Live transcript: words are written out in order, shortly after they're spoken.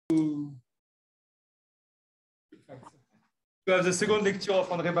have the second lecture of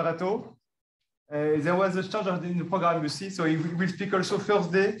André BARATO. There was a change in the program, you see, so he will speak also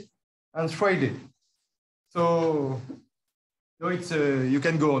Thursday and Friday. So it's you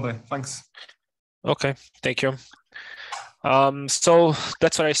can go, André. Thanks. Okay, thank you. So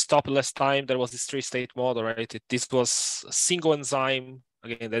that's where I stopped last time. There was this three-state model, right? This was a single enzyme.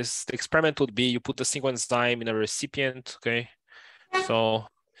 Again, the experiment would be you put a single enzyme in a recipient, okay? So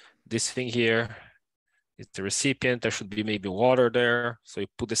this thing here is the recipient. There should be maybe water there. So you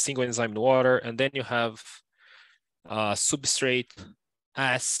put the single enzyme in water, and then you have substrate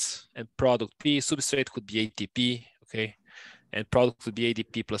S and product P. Substrate could be ATP, okay? And product would be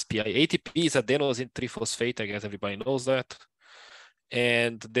ADP plus PI. ATP is adenosine triphosphate. I guess everybody knows that.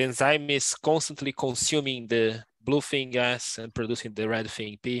 And the enzyme is constantly consuming the blue thing S and producing the red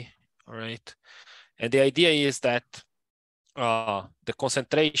thing P, all right? And the idea is that the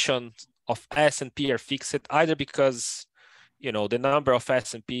concentration of S and P are fixed either because, you know, the number of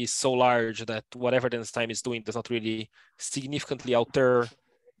S and P is so large that whatever the enzyme is doing does not really significantly alter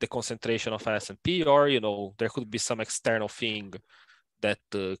the concentration of S and P, or, you know, there could be some external thing that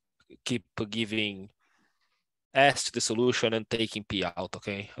keep giving S to the solution and taking P out,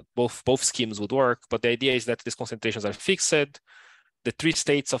 okay? Both schemes would work, but the idea is that these concentrations are fixed. The three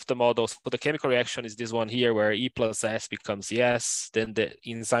states of the model, so the chemical reaction is this one here where E plus S becomes S, then the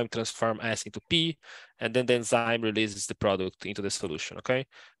enzyme transforms S into P, and then the enzyme releases the product into the solution, okay?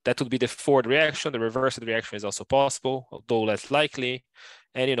 That would be the forward reaction. The reversed reaction is also possible, although less likely.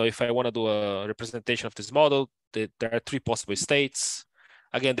 And, you know, if I want to do a representation of this model, there are three possible states.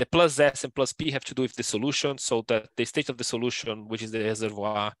 Again, the plus S and plus P have to do with the solution, so that the state of the solution, which is the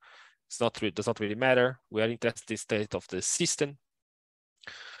reservoir, does not really matter. We are interested in the state of the system.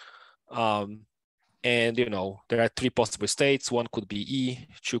 And, you know, there are three possible states. One could be E,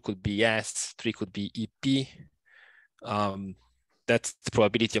 two could be S, three could be EP. That's the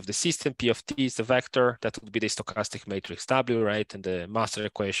probability of the system. P of T is the vector. That would be the stochastic matrix W, right? And the master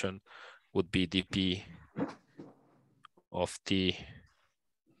equation would be dP of T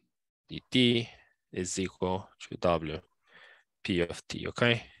dt is equal to W P of T,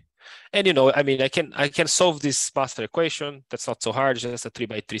 okay? And, you know, I mean, I can solve this master equation. That's not so hard, just a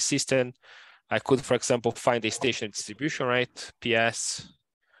 3x3 system. I could, for example, find a stationary distribution, right? PS.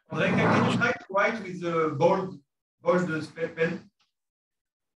 Can you try to write with the bold pen?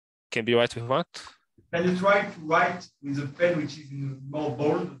 Can be right with what? Can you try to write with a pen which is more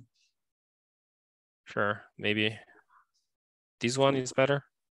bold? Sure, maybe. This one is better?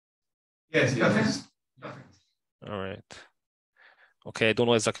 Yes, perfect. All right. Okay, I don't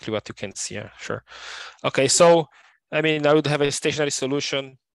know exactly what you can see. Yeah, sure. Okay, so, I mean, I would have a stationary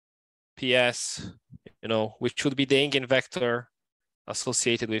solution, PS, you know, which would be the eigenvector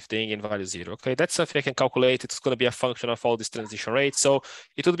associated with the eigenvalue 0. Okay, that's something I can calculate. It's going to be a function of all these transition rates. So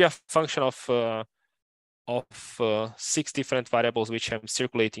it would be a function of 6 different variables which I'm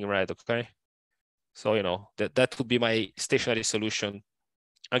circulating red. Okay, so, you know, that would be my stationary solution.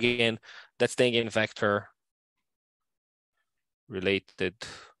 Again, that's the eigenvector related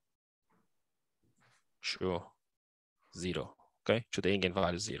to 0. Okay, to the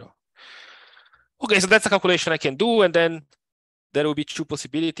eigenvalue 0. Okay, so that's a calculation I can do, and then there will be two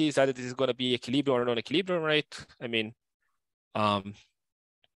possibilities. Either this is going to be equilibrium or non-equilibrium, right? I mean,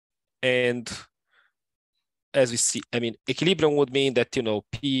 and as we see, I mean, equilibrium would mean that, you know,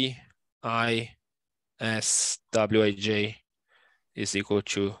 P I S Wij is equal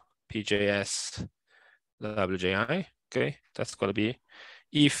to PJS WJI. Okay, that's going to be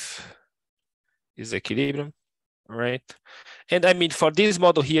if is equilibrium, right? And I mean, for this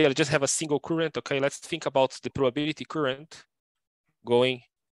model here, I just have a single current. Okay, let's think about the probability current going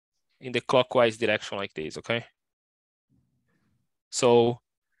in the clockwise direction like this, okay? So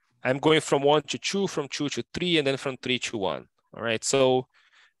I'm going from 1 to 2, from 2 to 3, and then from 3 to 1, all right? So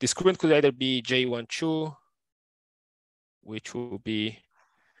this current could either be J12, which will be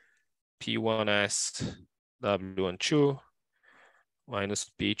P1S W12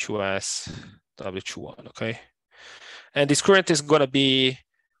 minus P2S W21, okay? And this current is gonna be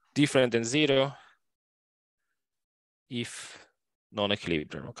different than 0 if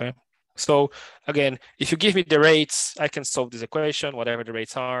non-equilibrium, okay? So again, if you give me the rates, I can solve this equation, whatever the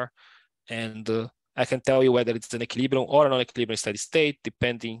rates are, and I can tell you whether it's an equilibrium or a non-equilibrium steady state,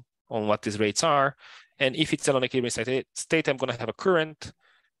 depending on what these rates are. And if it's a non-equilibrium steady state, I'm gonna have a current.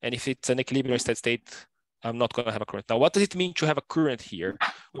 And if it's an equilibrium steady state, I'm not gonna have a current. Now, what does it mean to have a current here?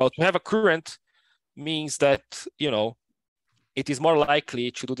 Well, to have a current means that, you know, it is more likely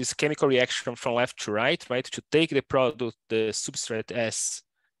to do this chemical reaction from left to right, right? To take the product, the substrate S,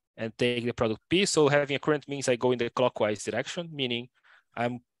 and take the product P. So having a current means I go in the clockwise direction, meaning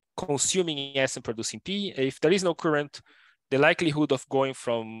I'm consuming S and producing P. If there is no current, the likelihood of going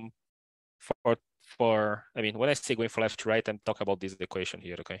from I mean, when I say going from left to right, I'm talking about this equation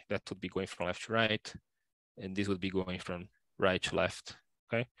here, okay? That would be going from left to right, and this would be going from right to left,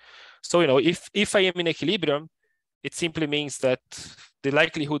 okay? So, you know, if I am in equilibrium, it simply means that the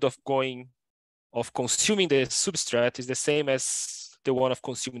likelihood of consuming the substrate is the same as the one of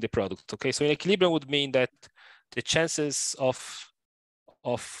consuming the product, okay? So in equilibrium would mean that the chances of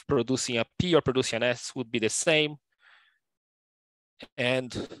producing a P or producing an S would be the same.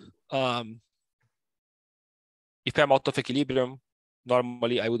 And if I'm out of equilibrium,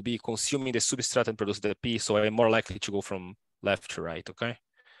 normally I would be consuming the substrate and produce the P, so I'm more likely to go from left to right, okay?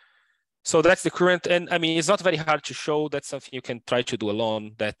 So that's the current, and I mean, it's not very hard to show. That's something you can try to do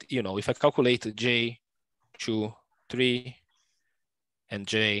alone, that, you know, if I calculate J2, 3 and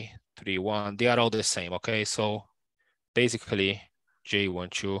J3, 1, they are all the same, okay? So basically J1,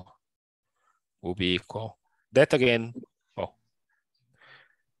 2 will be equal. That again, oh,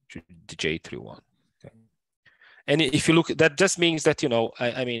 to J3, 1. Okay. And if you look, that just means that, you know,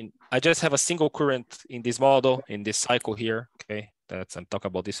 I mean, I just have a single current in this model, in this cycle here, okay? I'm talking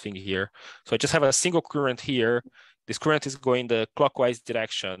about this thing here. So I just have a single current here. This current is going the clockwise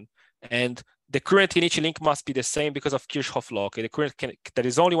direction, and the current in each link must be the same because of Kirchhoff law. Okay, the current there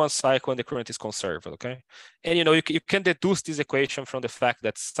is only one cycle and the current is conserved. Okay, and you know you can deduce this equation from the fact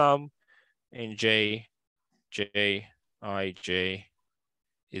that sum in J I J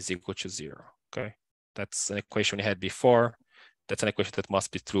is equal to 0. Okay, that's an equation we had before. That's an equation that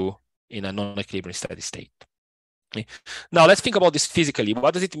must be true in a non-equilibrium steady state. Okay. Now let's think about this physically.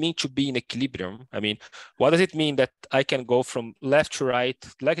 What does it mean to be in equilibrium? I mean, what does it mean that I can go from left to right?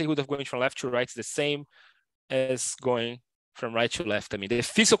 The likelihood of going from left to right is the same as going from right to left. I mean, the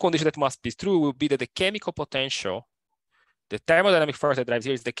physical condition that must be true will be that the chemical potential, the thermodynamic force that drives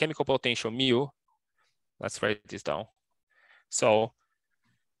here is the chemical potential mu. Let's write this down. So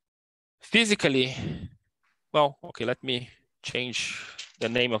physically, well, okay, let me change the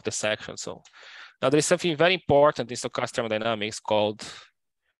name of the section. So now there is something very important in stochastic thermodynamics called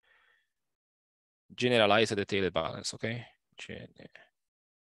generalized detailed balance, okay?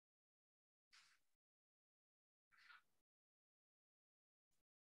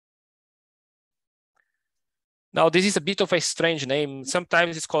 Now this is a bit of a strange name.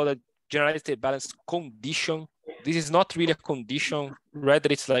 Sometimes it's called a generalized detailed balance condition. This is not really a condition, rather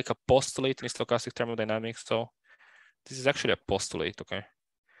it's like a postulate in stochastic thermodynamics. So this is actually a postulate, okay?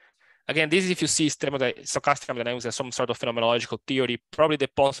 Again, this is if you see stochastic thermodynamics as some sort of phenomenological theory. Probably the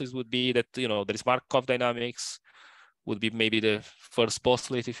postulate would be that, you know, there is Markov dynamics, would be maybe the first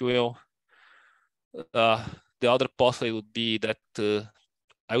postulate, if you will. The other postulate would be that,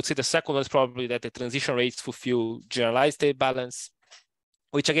 I would say the second one is probably that the transition rates fulfill generalized state balance,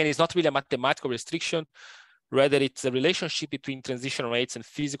 which again is not really a mathematical restriction. Rather, it's a relationship between transition rates and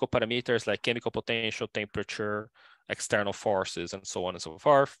physical parameters like chemical potential, temperature, external forces, and so on and so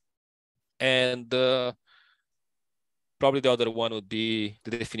forth. And probably the other one would be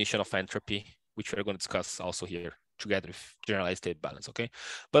the definition of entropy, which we're going to discuss also here together with generalized state balance, okay?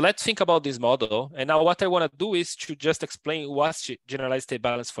 But let's think about this model. And now what I want to do is to just explain what's generalized state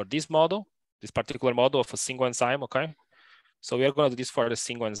balance for this model, this particular model of a single enzyme, okay? So we are going to do this for the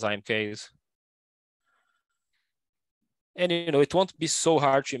single enzyme case. And, you know, it won't be so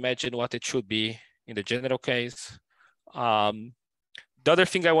hard to imagine what it should be in the general case. The other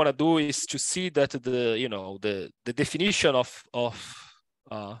thing I want to do is to see that the definition of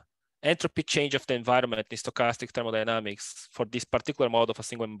entropy change of the environment in stochastic thermodynamics for this particular model of a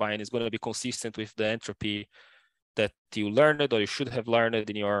single enzyme is going to be consistent with the entropy that you learned or you should have learned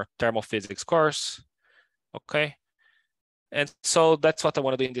in your thermophysics course. Okay. And so that's what I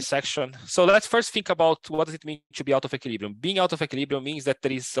want to do in this section. So let's first think about what does it mean to be out of equilibrium. Being out of equilibrium means that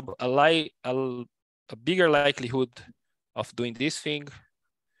there is a bigger likelihood of doing this thing.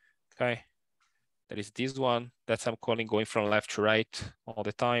 Okay. There is this one that I'm calling going from left to right all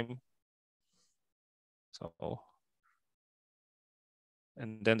the time. So,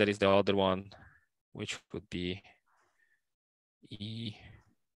 and then there is the other one, which would be E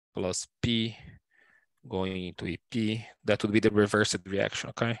plus P going into EP. That would be the reversed reaction,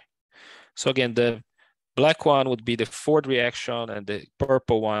 okay? So again, the black one would be the forward reaction and the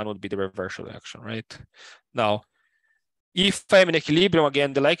purple one would be the reversal reaction, right? Now, if I'm in equilibrium,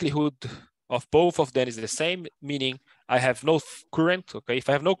 again, the likelihood of both of them is the same, meaning I have no current, okay? If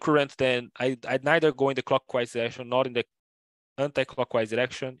I have no current, then I'd neither go in the clockwise direction nor in the anti-clockwise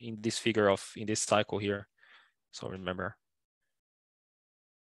direction in this figure in this cycle here. So remember.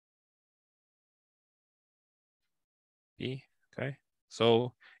 P, okay?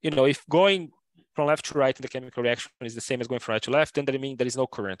 So, if going from left to right in the chemical reaction is the same as going from right to left, then that means there is no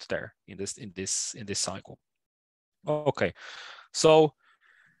current there in this cycle. Okay, so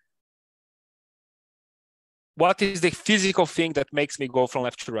what is the physical thing that makes me go from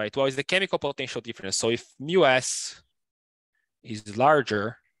left to right? Well, it's the chemical potential difference. So if mu S is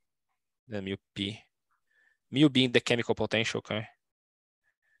larger than mu P, mu being the chemical potential, okay?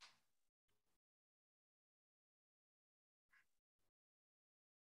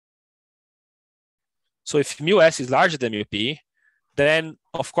 So if mu S is larger than mu P, then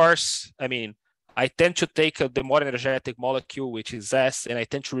of course, I tend to take the more energetic molecule, which is S, and I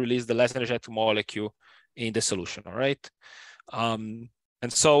tend to release the less energetic molecule in the solution, all right? And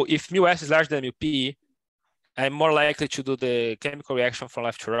so if mu S is larger than mu P, I'm more likely to do the chemical reaction from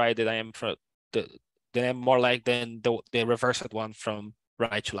left to right than I am then I'm more like than the reversed one from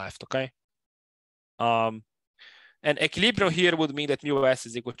right to left, okay? And equilibrium here would mean that mu S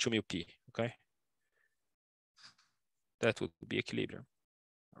is equal to mu P, okay? That would be equilibrium,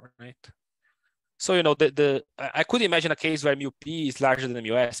 all right? So, I could imagine a case where mu P is larger than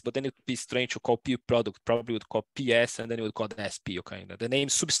mu S, but then it would be strange to call P product, probably would call PS, and then it would call the SP, okay? The name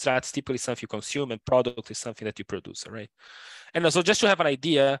substrate is typically something you consume, and product is something that you produce, all right? And also, just to have an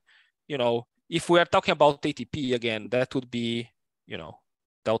idea, if we are talking about ATP, again, that would be,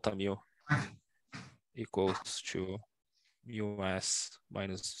 delta mu equals to mu S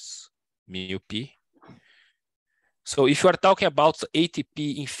minus mu P. So if you are talking about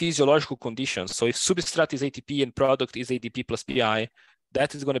ATP in physiological conditions, so if substrate is ATP and product is ADP plus PI,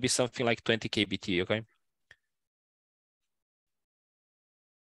 that is going to be something like 20 kBT, okay?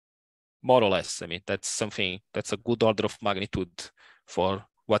 More or less. That's a good order of magnitude for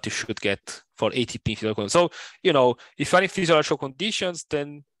what you should get for ATP in physiological conditions. So, if you're in physiological conditions,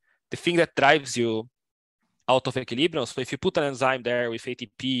 then the thing that drives you out of equilibrium, so if you put an enzyme there with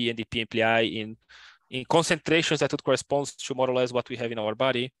ATP, NDP, and PI in concentrations that would correspond to more or less what we have in our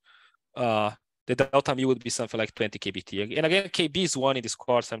body, the delta mu would be something like 20 kBT. And again, KB is 1 in this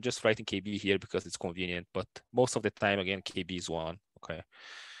course. I'm just writing KB here because it's convenient, but most of the time, again, KB is 1, okay?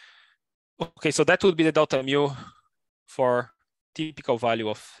 Okay, so that would be the delta mu for typical value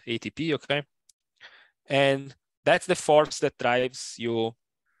of ATP, okay? And that's the force that drives you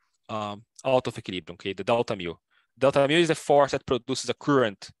out of equilibrium, okay? The delta mu. Delta mu is the force that produces a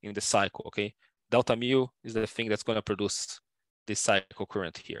current in the cycle, okay? Delta mu is the thing that's going to produce this cycle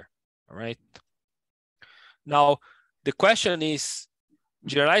current here, all right? Now, the question is,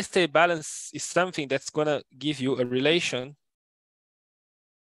 generalized state balance is something that's going to give you a relation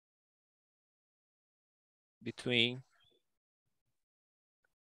between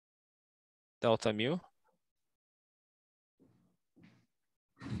delta mu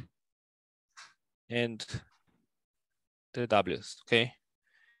and the W's, okay?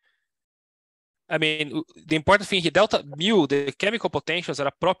 The important thing here, delta mu, the chemical potentials are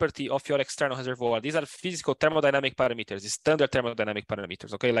a property of your external reservoir. These are physical thermodynamic parameters, standard thermodynamic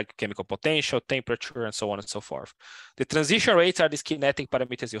parameters, okay? Like chemical potential, temperature, and so on and so forth. The transition rates are these kinetic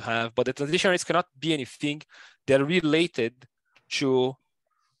parameters you have, but the transition rates cannot be anything. They're related to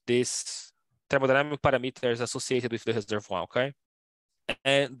these thermodynamic parameters associated with the reservoir, okay?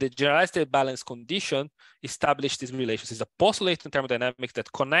 And the generalized state balance condition established these relations. It's a postulate in thermodynamics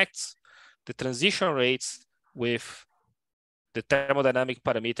that connects the transition rates with the thermodynamic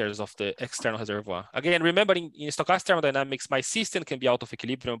parameters of the external reservoir. Again, remembering in stochastic thermodynamics, my system can be out of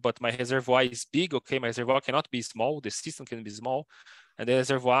equilibrium, but my reservoir is big, okay? My reservoir cannot be small, the system can be small, and the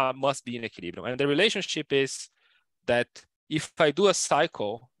reservoir must be in equilibrium. And the relationship is that if I do a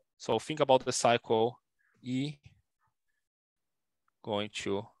cycle, so think about the cycle E going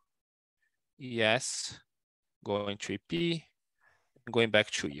to ES, going to EP, going back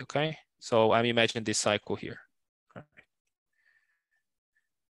to E, okay? So I'm imagining this cycle here. Okay.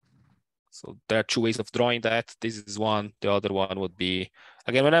 So there are two ways of drawing that. This is one, the other one would be,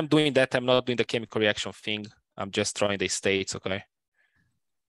 again, when I'm doing that, I'm not doing the chemical reaction thing. I'm just drawing the states, okay?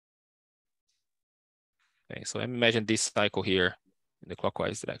 Okay, so I'm imagining this cycle here in the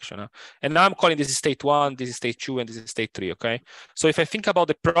clockwise direction. And now I'm calling this state 1, this is state 2, and this is state 3, okay? So if I think about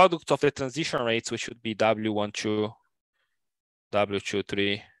the product of the transition rates, which should be W12,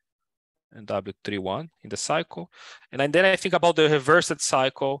 W23, and W31 in the cycle. And then I think about the reversed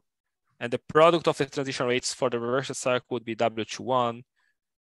cycle, and the product of the transition rates for the reversed cycle would be W21,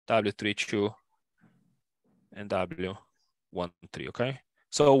 W32, and W13, okay?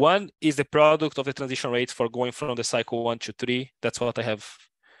 So 1 is the product of the transition rates for going from the cycle 1 to 3. That's what I have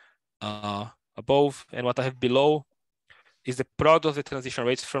above. And what I have below is the product of the transition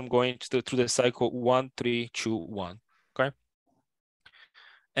rates from going through the cycle 1, 3, 2, 1. okay?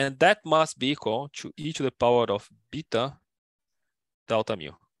 And that must be equal to e to the power of beta delta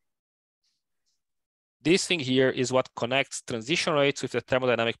mu. This thing here is what connects transition rates with the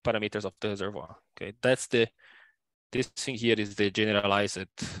thermodynamic parameters of the reservoir. Okay, that's this thing here is the generalized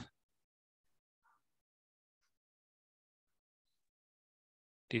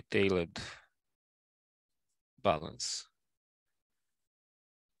detailed balance.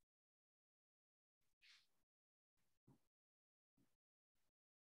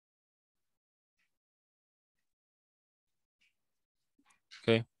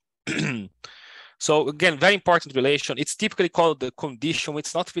 Okay. So again, very important relation. It's typically called the condition.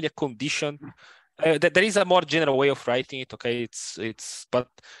 It's not really a condition. There is a more general way of writing it. Okay, but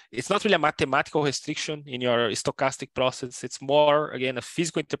it's not really a mathematical restriction in your stochastic process. It's more, again, a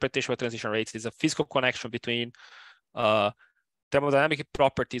physical interpretation of transition rates. It's a physical connection between thermodynamic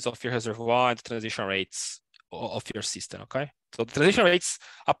properties of your reservoir and the transition rates of your system. Okay, so the transition rates,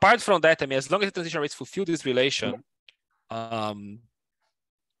 apart from that, I mean, as long as the transition rates fulfill this relation,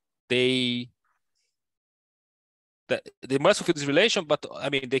 they must fulfill this relation, but I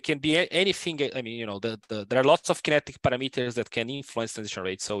mean, they can be anything. I mean, you know, there are lots of kinetic parameters that can influence transition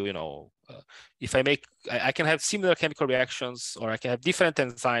rates. So, you know, if I can have similar chemical reactions, or I can have different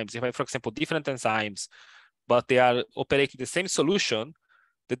enzymes. If I, for example, different enzymes, but they are operating the same solution,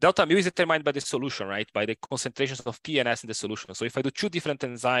 the delta mu is determined by the solution, right? By the concentrations of P and S in the solution. So if I do two different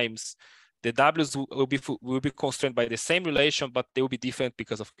enzymes, the W's will be constrained by the same relation, but they will be different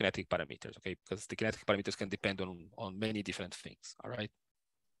because of kinetic parameters, okay? Because the kinetic parameters can depend on many different things, all right?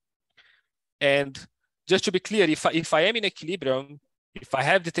 And just to be clear, if I am in equilibrium, if I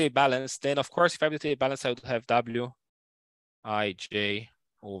have detailed balance, then of course, if I have detailed balance, I would have Wij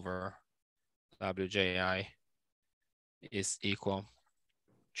over Wji is equal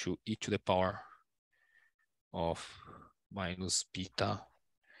to e to the power of minus beta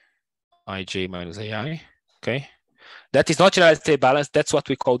Ij minus Ai, okay? That is not generalized state balance. That's what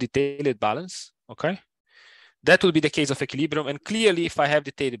we call detailed balance, okay? That will be the case of equilibrium. And clearly, if I have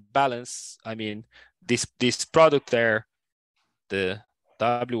detailed balance, I mean, this product there, the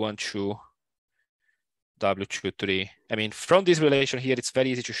W12, W23, I mean, from this relation here, it's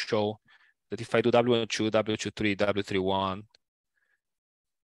very easy to show that if I do W12, W23, W31,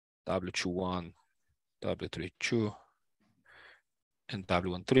 W21, W32, and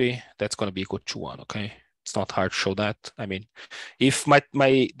W13, that's going to be equal to 1, okay? It's not hard to show that. I mean, if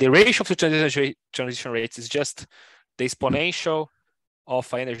the ratio of the transition rates is just the exponential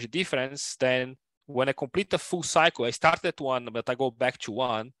of energy difference, then when I complete a full cycle, I start at 1, but I go back to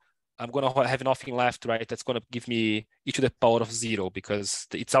 1, I'm going to have nothing left, right? That's going to give me e to the power of 0, because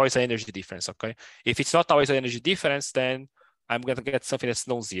it's always an energy difference, okay? If it's not always an energy difference, then I'm going to get something that's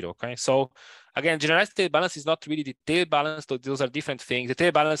non-zero, okay? So again, generalized detailed balance is not really detailed balance, so those are different things.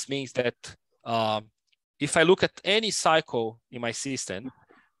 Detailed balance means that if I look at any cycle in my system,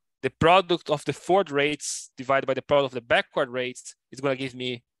 the product of the forward rates divided by the product of the backward rates is going to give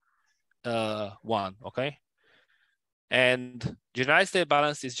me 1, okay? And generalized state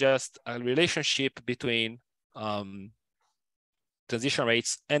balance is just a relationship between transition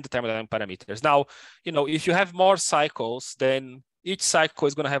rates and the thermodynamic parameters. Now, you know, if you have more cycles, then each cycle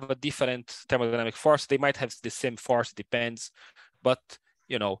is going to have a different thermodynamic force. They might have the same force, depends. But,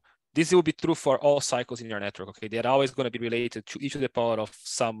 you know, this will be true for all cycles in your network, okay? They're always going to be related to e to the power of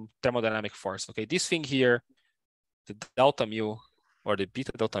some thermodynamic force, okay? This thing here, the delta mu or the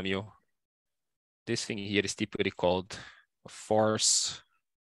beta delta mu, this thing here is typically called a force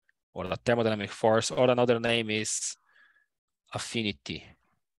or a thermodynamic force, or another name is affinity.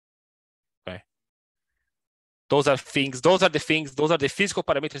 Okay. Those are the physical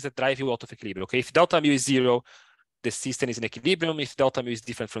parameters that drive you out of equilibrium. Okay. If delta mu is 0, the system is in equilibrium. If delta mu is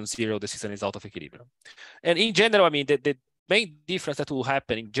different from 0, the system is out of equilibrium. And in general, I mean, the main difference that will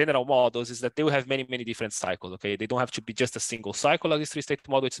happen in general models is that they will have many, many different cycles. Okay. They don't have to be just a single cycle like this three-state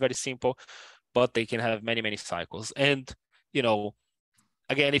model. It's very simple, but they can have many, many cycles. And, you know,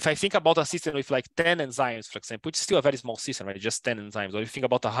 again, if I think about a system with like 10 enzymes, for example, which is still a very small system, right? Just 10 enzymes, or if you think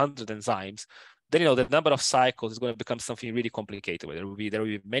about 100 enzymes, then, you know, the number of cycles is going to become something really complicated. There will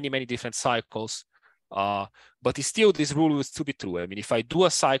be many, many different cycles. But still, this rule will still be true. I mean, if I do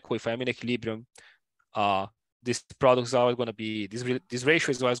a cycle, if I'm in equilibrium, this product is always going to be, this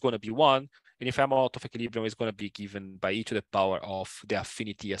ratio is always going to be 1. And if I'm out of equilibrium, it's going to be given by e to the power of the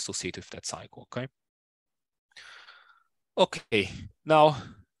affinity associated with that cycle, okay? Okay, now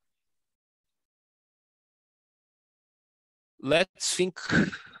let's think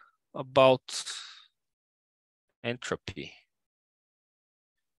about entropy.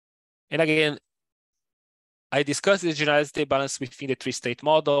 And again, I discussed the generality balance within the three-state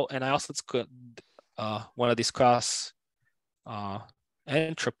model, and I also want to discuss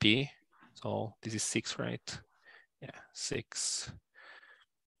entropy. So this is 6, right? Yeah, 6.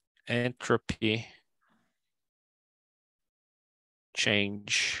 Entropy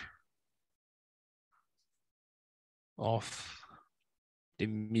change of the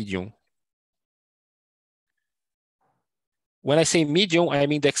medium. When I say medium, I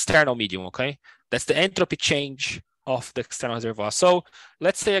mean the external medium, okay? That's the entropy change of the external reservoir. So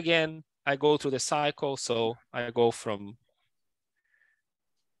let's say again, I go through the cycle. So I go from,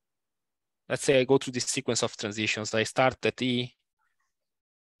 let's say I go through this sequence of transitions. I start at E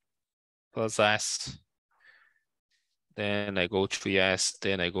plus S, then I go to ES,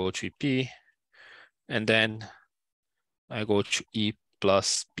 then I go to EP, and then I go to E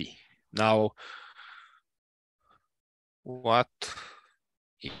plus P. Now, what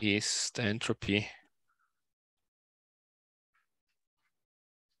is the entropy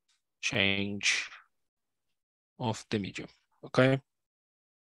change of the medium? Okay.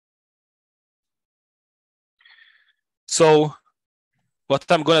 So what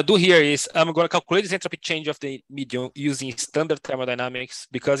I'm going to do here is I'm going to calculate this entropy change of the medium using standard thermodynamics,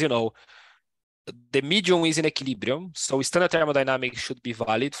 because, you know, the medium is in equilibrium. So standard thermodynamics should be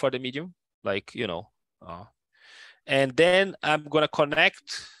valid for the medium, like, you know, and then I'm going to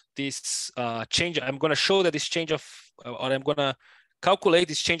connect this change. I'm going to show that this change of, or I'm going to calculate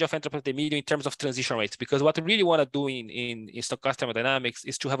this change of entropy of the medium in terms of transition rates, because what I really want to do in stochastic thermodynamics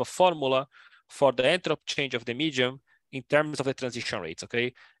is to have a formula for the entropy change of the medium in terms of the transition rates,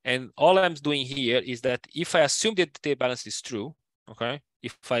 okay? And all I'm doing here is that if I assume that the balance is true, okay?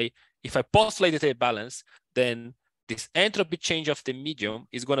 If I postulate the balance, then this entropy change of the medium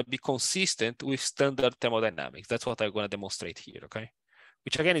is going to be consistent with standard thermodynamics. That's what I'm going to demonstrate here, okay?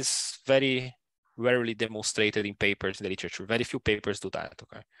 Which again is very rarely demonstrated in papers in the literature. Very few papers do that,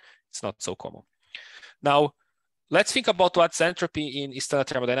 okay? It's not so common. Now, let's think about what's entropy in standard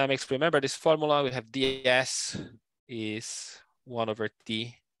thermodynamics. Remember this formula, we have ds is 1 over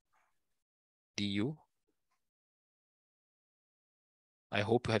T du. I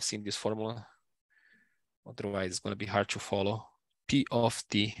hope you have seen this formula. Otherwise, it's going to be hard to follow. P of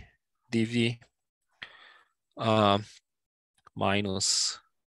T dV minus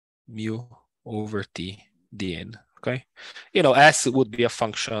mu over T dn, okay? You know, S would be a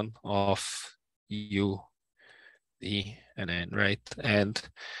function of U, E, and N, right? And,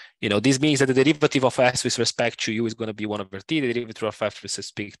 you know, this means that the derivative of S with respect to U is going to be 1 over T. The derivative of F with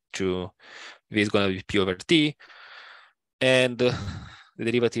respect to V is going to be P over T. And the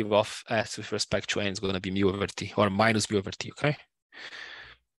derivative of S with respect to N is going to be mu over T, or minus mu over T, okay?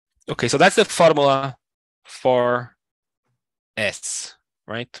 Okay, so that's the formula for S,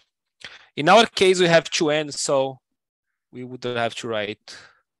 right? In our case, we have 2n, so we would have to write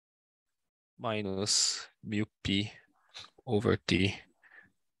minus mu p over T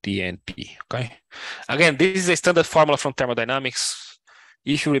dnp, okay? Again, this is a standard formula from thermodynamics.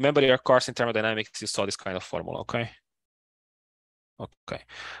 If you remember your course in thermodynamics, you saw this kind of formula, okay? Okay,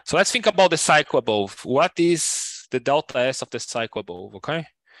 so let's think about the cycle above. What is the delta S of the cycle above, okay?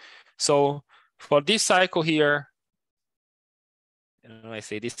 So for this cycle here, and when I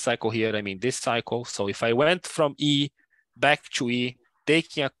say this cycle here, I mean this cycle. So if I went from E back to E,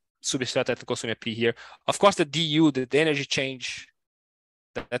 taking a substrate and consuming a P here, of course the du, the energy change,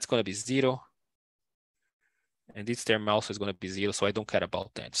 that's going to be 0. And this term also is going to be 0, so I don't care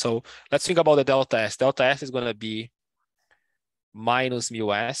about that. So let's think about the delta S. Delta S is going to be minus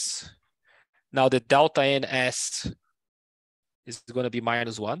mu S. Now the delta NS is going to be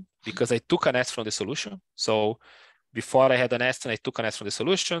minus 1 because I took an S from the solution. So before I had an S and I took an S from the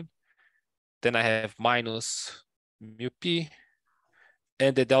solution, then I have minus mu P,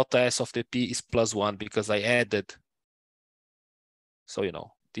 and the delta S of the P is plus 1 because I added. So, you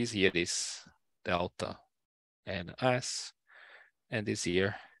know, this here is delta NS, and this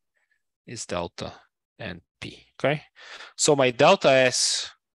here is delta NP, okay? So my delta S,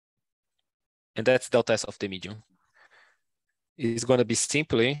 and that's delta S of the medium, is going to be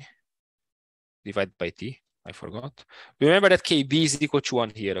simply divided by T. I forgot. Remember that KB is equal to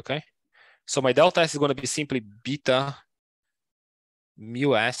 1 here, okay? So my delta S is going to be simply beta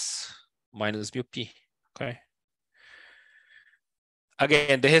mu S minus mu P, okay?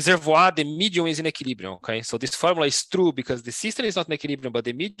 Again, the reservoir, the medium is in equilibrium, okay? So this formula is true because the system is not in equilibrium, but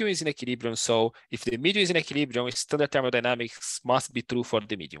the medium is in equilibrium. So if the medium is in equilibrium, standard thermodynamics must be true for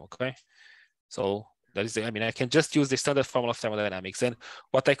the medium, okay? So that is, I mean, I can just use the standard formula of thermodynamics. And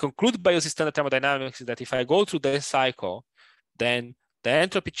what I conclude by using standard thermodynamics is that if I go through this cycle, then the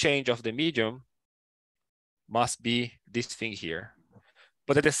entropy change of the medium must be this thing here.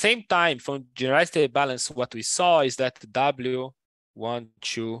 But at the same time, from generalized state balance, what we saw is that W, 1,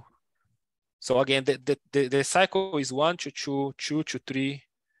 2. So again, the cycle is 1, 2, 2, 2, 2, 3,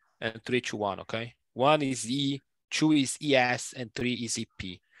 and 3, 2, 1, okay? 1 is E, 2 is ES, and 3 is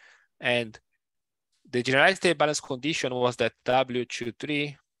EP. And the generalized state balance condition was that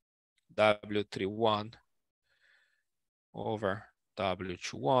W23, W31 over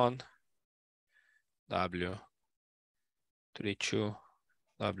W21, W32,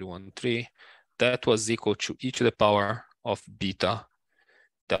 W13, that was equal to e to the power of beta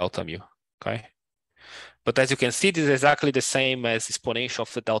delta mu, okay? But as you can see, this is exactly the same as exponential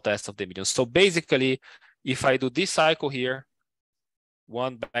of the delta S of the medium. So basically, if I do this cycle here,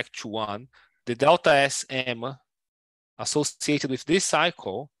 1 back to 1, the delta SM associated with this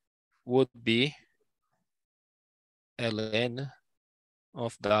cycle would be ln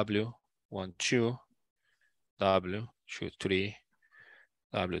of W12, W23,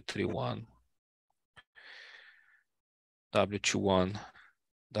 W31, W21,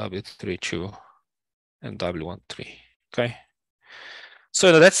 W32, and W13, okay?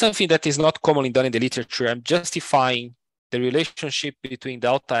 So that's something that is not commonly done in the literature. I'm justifying the relationship between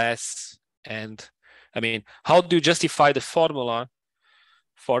delta S and, I mean, how do you justify the formula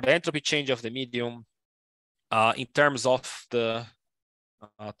for the entropy change of the medium in terms of the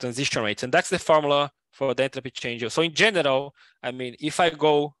transition rates? And that's the formula for the entropy change. So in general, I mean, if I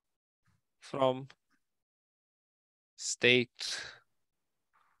go from state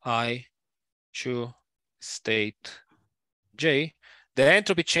I to state J, the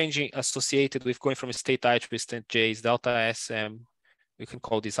entropy changing associated with going from state I to state J is delta SM. We can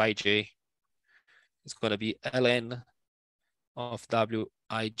call this IJ. It's going to be ln of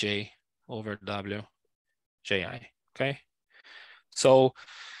Wij over Wji, okay? So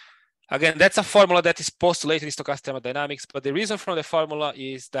again, that's a formula that is postulated in stochastic thermodynamics, but the reason for the formula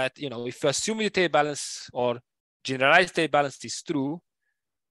is that, you know, if you assume the state balance or generalized state balance is true,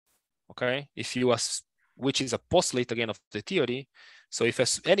 okay, if you which is a postulate again of the theory. So if,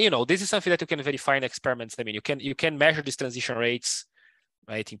 and you know, this is something that you can verify in experiments. I mean, you can measure these transition rates,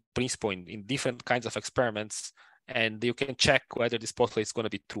 right, in principle in different kinds of experiments, and you can check whether this postulate is going to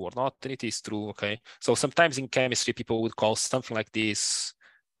be true or not, and it is true, okay? So sometimes in chemistry, people would call something like this,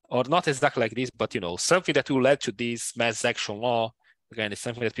 or not exactly like this, but, you know, something that will lead to this mass action law. Again, it's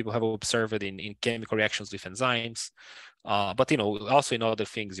something that people have observed in chemical reactions with enzymes. But, you know, also in other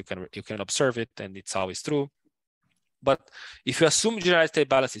things, you can observe it, and it's always true. But if you assume generalized state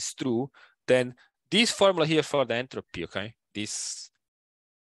balance is true, then this formula here for the entropy, okay, this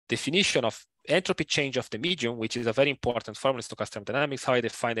definition of entropy change of the medium, which is a very important formula in stochastic thermodynamics, how I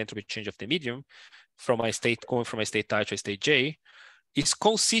define the entropy change of the medium from my state, going from my state I to state J, is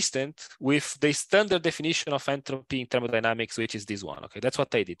consistent with the standard definition of entropy in thermodynamics, which is this one. Okay, that's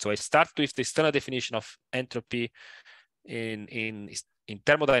what I did. So I start with the standard definition of entropy in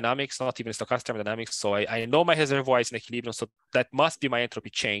thermodynamics, not even stochastic thermodynamics. So I know my reservoir is in equilibrium, so that must be my entropy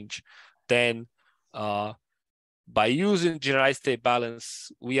change. Then by using generalized state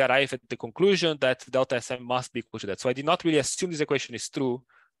balance, we arrive at the conclusion that delta SM must be equal to that. So I did not really assume this equation is true.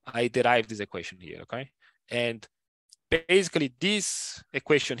 I derived this equation here, okay? And basically this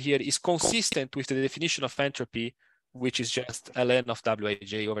equation here is consistent with the definition of entropy, which is just ln of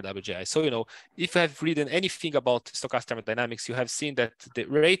Wij over Wji. So, you know, if you have read anything about stochastic thermodynamics, you have seen that the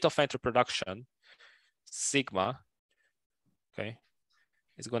rate of entropy production, sigma, okay,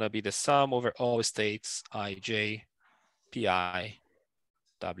 is going to be the sum over all states Ij, Pi,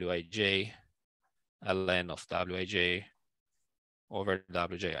 Wij, ln of Wij over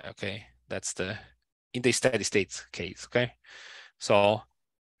Wji, okay? That's the, in the steady state case, okay? So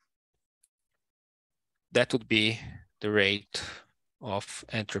that would be the rate of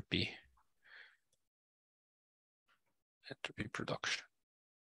entropy production.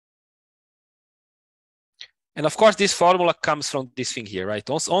 And of course, this formula comes from this thing here, right?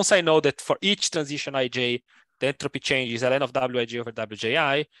 Once I know that for each transition Ij, the entropy change is ln of Wij over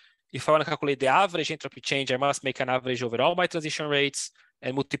Wji, if I want to calculate the average entropy change, I must make an average over all my transition rates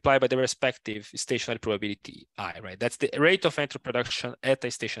and multiply by the respective stationary probability I, right? That's the rate of entropy production at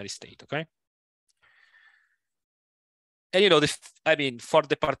a stationary state, okay? And, you know, I mean, for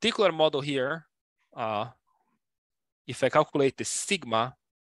the particular model here, if I calculate the sigma,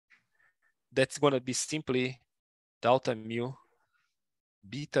 that's going to be simply delta mu,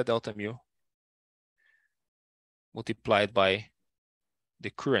 beta delta mu, multiplied by the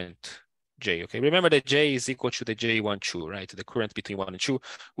current J, okay? Remember that J is equal to the J12, right? The current between 1 and 2,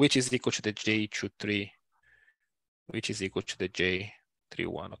 which is equal to the J23, which is equal to the J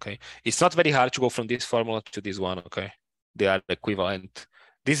J31, okay? It's not very hard to go from this formula to this one, okay? They are equivalent.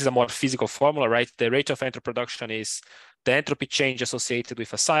 This is a more physical formula, right? The rate of entropy production is the entropy change associated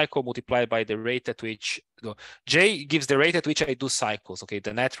with a cycle multiplied by the rate at which, J gives the rate at which I do cycles, okay?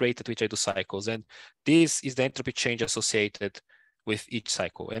 The net rate at which I do cycles. And this is the entropy change associated with each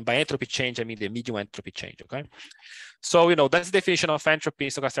cycle. And by entropy change, I mean the medium entropy change, okay? So, you know, that's the definition of entropy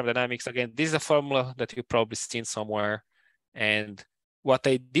in stochastic thermodynamics. Again, this is a formula that you've probably seen somewhere. And what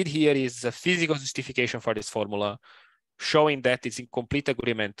I did here is a physical justification for this formula, showing that it's in complete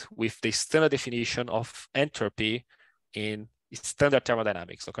agreement with the standard definition of entropy in standard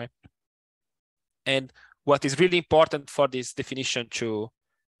thermodynamics, okay? And what is really important for this definition to,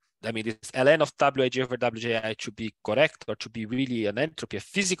 I mean, this ln of Wij over Wji to be correct or to be really an entropy, a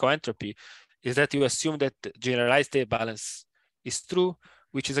physical entropy, is that you assume that the generalized state balance is true,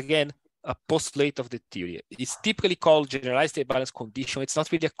 which is again a postulate of the theory. It's typically called generalized state balance condition. It's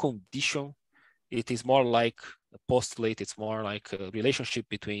not really a condition. It is more like a postulate. It's more like a relationship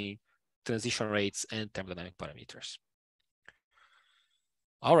between transition rates and thermodynamic parameters.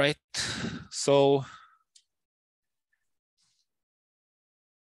 All right, so,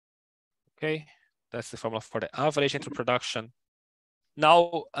 okay, that's the formula for the average entropy production.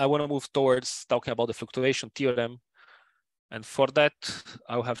 Now I want to move towards talking about the fluctuation theorem. And for that,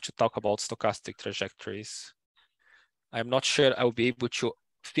 I'll have to talk about stochastic trajectories. I'm not sure I'll be able to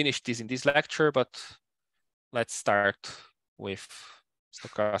finish this in this lecture, but let's start with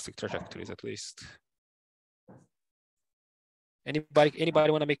stochastic trajectories at least. Anybody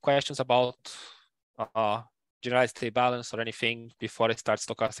want to make questions about generalized state balance or anything before I start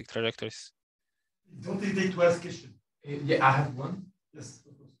stochastic trajectories? Don't hesitate to ask questions. Yeah, I have one. Yes.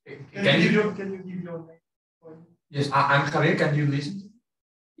 Can you give your name? Yes, I'm Javier. Can you listen?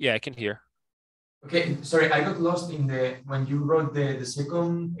 Yeah, I can hear. Okay, sorry, I got lost in when you wrote the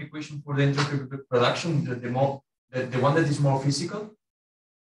second equation for the entropy production, the one that is more physical.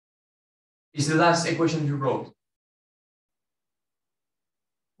 Is the last equation you wrote?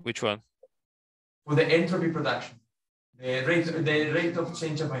 Which one? For the entropy production, the rate of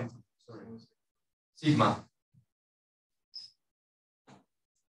change of entropy. Sorry, sigma.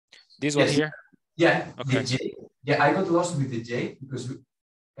 This one here? Yeah. Okay. The J. Yeah, I got lost with the J because.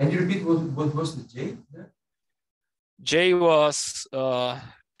 Can you repeat what was the J? J was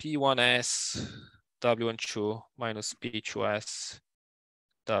P1S W12 minus P2S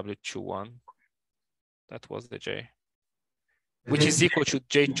W21. That was the J, which is equal to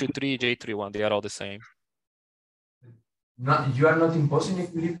J23, J31. They are all the same. You are not imposing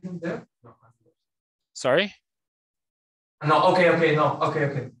equilibrium there? No. Sorry? No, okay, no,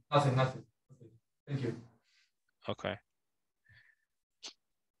 okay. Nothing. Okay. Thank you. Okay.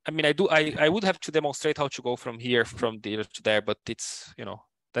 I mean, I would have to demonstrate how to go from here, from there to there, but it's, you know,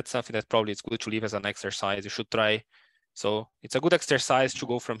 that's something that probably it's good to leave as an exercise. You should try. So it's a good exercise to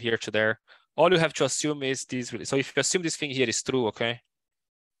go from here to there. All you have to assume is this. So if you assume this thing here is true, okay?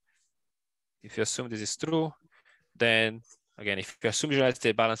 If you assume this is true, then again, if you assume generalized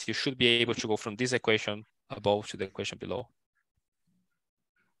state balance, you should be able to go from this equation above to the equation below.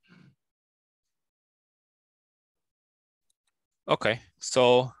 Okay,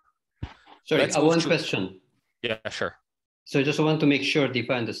 so sorry, one question. Yeah, sure. So I just want to make sure if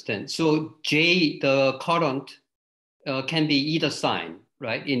I understand. So J, the current can be either sign,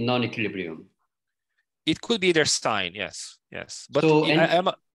 right, in non-equilibrium? It could be either sign, yes. But so,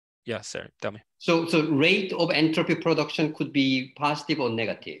 yeah, sir, tell me. So rate of entropy production could be positive or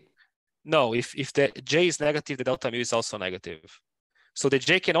negative? No, if the J is negative, the delta mu is also negative. So the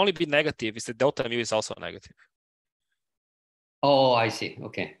J can only be negative if the delta mu is also negative. Oh, I see.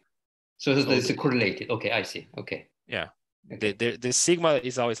 Okay. So it's correlated. Okay, I see. Okay. Yeah. Okay. The sigma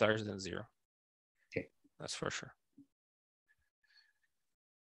is always larger than 0. Okay. That's for sure.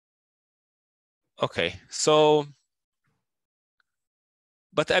 Okay, so,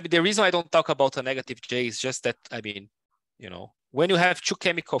 but I mean, the reason I don't talk about a negative J is just that, I mean, you know, when you have two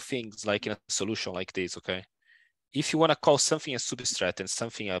chemical things like in a solution like this, okay, if you want to call something a substrate and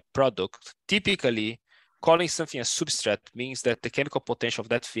something a product, typically calling something a substrate means that the chemical potential of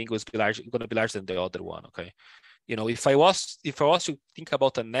that thing is going to be larger than the other one, okay? You know, if I was to think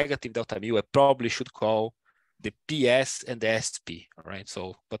about a negative delta mu, I probably should call the PS and the SP, all right?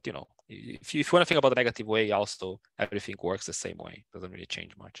 So, but you know, if you want to think about the negative way, also everything works the same way. It doesn't really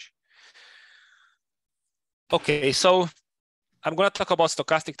change much. Okay, so I'm going to talk about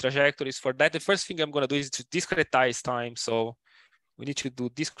stochastic trajectories. For that, the first thing I'm going to do is to discretize time. So we need to do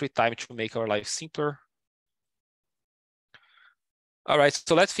discrete time to make our life simpler. All right,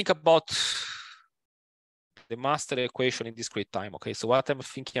 so let's think about the master equation in discrete time. Okay, so what I'm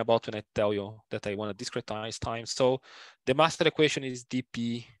thinking about when I tell you that I want to discretize time. So the master equation is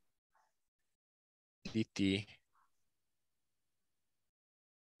dp dt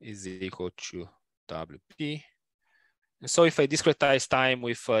is equal to wp. And so if I discretize time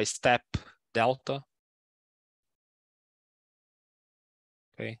with a step delta,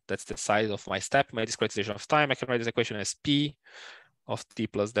 okay, that's the size of my step, my discretization of time, I can write this equation as p of t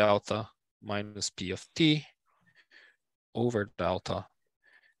plus delta minus p of t over delta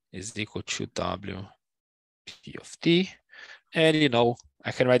is equal to w p of t. And you know,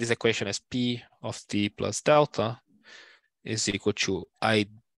 I can write this equation as p of t plus delta is equal to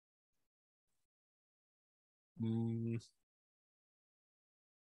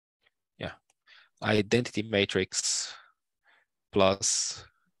identity matrix plus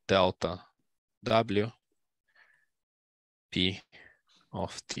delta w p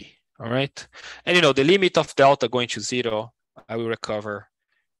of t. All right. And you know, the limit of delta going to 0, I will recover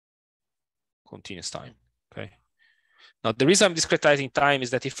continuous time. Okay. Now, the reason I'm discretizing time is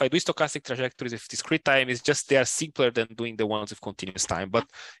that if I do stochastic trajectories with discrete time, it's just they are simpler than doing the ones with continuous time. But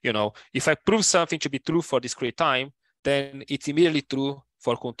you know, if I prove something to be true for discrete time, then it's immediately true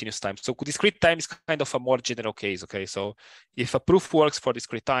for continuous time. So discrete time is kind of a more general case. Okay, so if a proof works for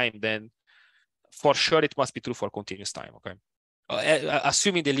discrete time, then for sure it must be true for continuous time. Okay,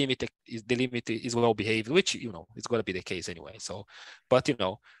 assuming the limit is well behaved, which you know it's going to be the case anyway. So, but you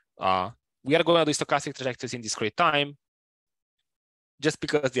know, we are going to do stochastic trajectories in discrete time just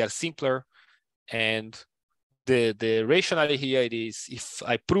because they are simpler, and the rationale here is if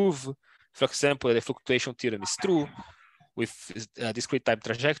I prove, for example, that the fluctuation theorem is true with discrete time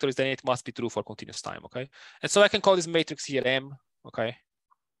trajectories, then it must be true for continuous time. Okay, and so I can call this matrix here M. Okay,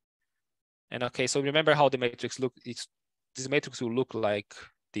 and okay, so remember how the matrix look. This matrix will look like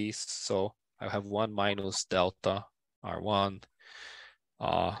this. So I have 1 minus delta R1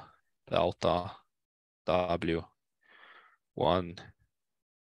 delta W 1.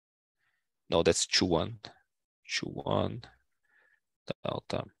 No, that's 2 1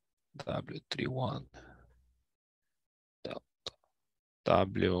 delta W31 delta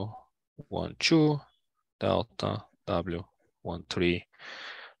W12 delta W13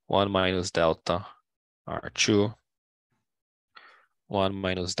 1 minus delta R2 1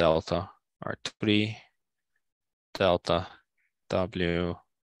 minus delta R3 delta W13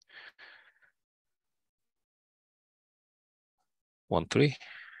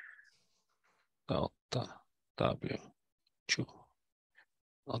 delta W2.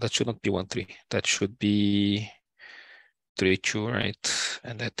 Oh, that should not be 13. That should be 32, right?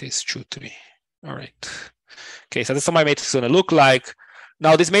 And that is 2 3. All right. Okay, so that's how my matrix is going to look like.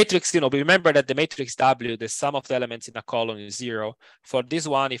 Now this matrix, you know, remember that the matrix W, the sum of the elements in a column is 0. For this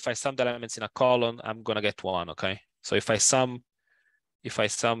one, if I sum the elements in a column, I'm going to get 1, okay? So if I sum,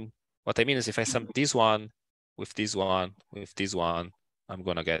 what I mean is if I sum this one with this one with this one, I'm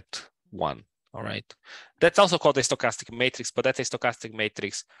going to get 1, all right? That's also called a stochastic matrix, but that's a stochastic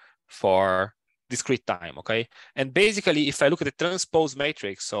matrix for discrete time, okay? And basically, if I look at the transpose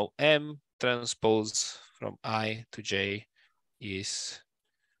matrix, so M transpose from I to J is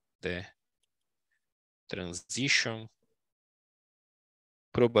the transition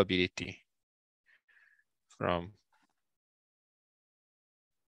probability from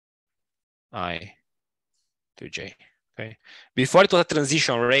I to J, okay? Before it was a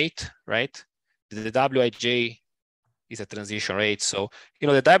transition rate, right? The Wij is a transition rate. So, you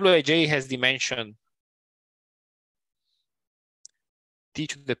know, the Wij has dimension t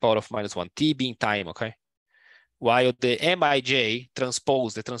to the power of -1, t being time, okay? While the Mij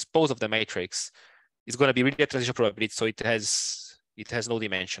transpose, the transpose of the matrix, is going to be really a transition probability. So it has no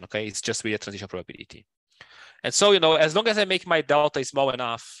dimension, okay? It's just really a transition probability. And so, you know, as long as I make my delta small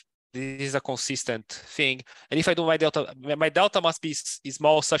enough, this is a consistent thing. And if I do my delta must be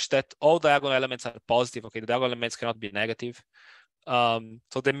small such that all diagonal elements are positive. Okay, the diagonal elements cannot be negative.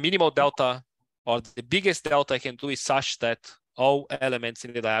 So the minimal delta or the biggest delta I can do is such that all elements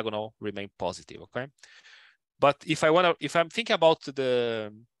in the diagonal remain positive. Okay, but if I'm thinking about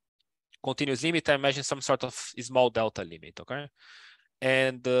the continuous limit, I imagine some sort of small delta limit. Okay,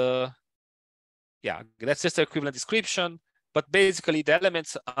 and yeah, that's just the equivalent description. But basically, the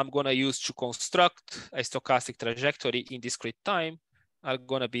elements I'm going to use to construct a stochastic trajectory in discrete time are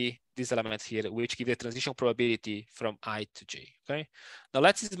going to be these elements here, which give the transition probability from I to J. Okay. Now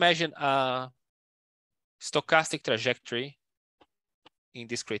let's imagine a stochastic trajectory in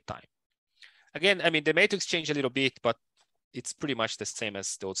discrete time. Again, I mean, the matrix changed a little bit, but it's pretty much the same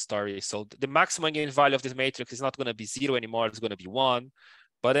as the old story. So the maximum eigenvalue of this matrix is not going to be 0 anymore. It's going to be 1.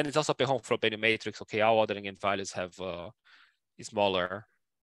 But then it's also Perron from any matrix. Okay, all other eigenvalues have smaller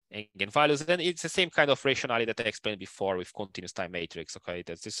eigenvalues. Then it's the same kind of rationality that I explained before with continuous time matrix. Okay,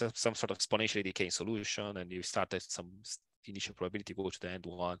 that's just some sort of exponentially decaying solution, and you start at some initial probability, go to the end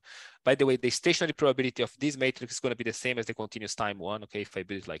one. By the way, the stationary probability of this matrix is going to be the same as the continuous time one. Okay, if I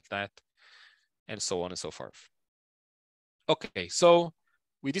build it like that, and so on and so forth. Okay, so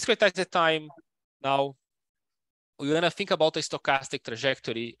we discretize the time. Now we're going to think about the stochastic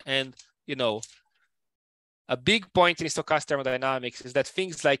trajectory. And, you know, a big point in stochastic thermodynamics is that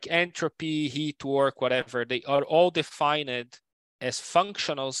things like entropy, heat, work, whatever, they are all defined as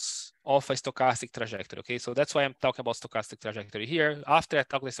functionals of a stochastic trajectory. Okay, so that's why I'm talking about stochastic trajectory here. After I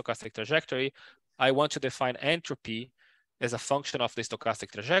talk about the stochastic trajectory, I want to define entropy as a function of the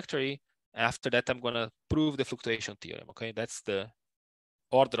stochastic trajectory. After that, I'm going to prove the fluctuation theorem. Okay, that's the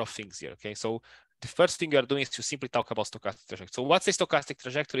order of things here. Okay, so the first thing you are doing is to simply talk about stochastic trajectory. So what's a stochastic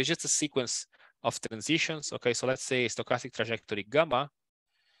trajectory? It's just a sequence of transitions. Okay, so let's say stochastic trajectory gamma.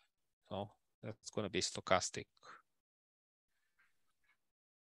 So that's going to be stochastic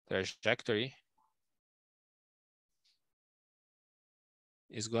trajectory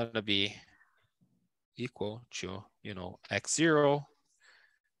is going to be equal to, you know, x0,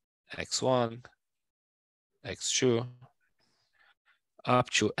 x1, x2, up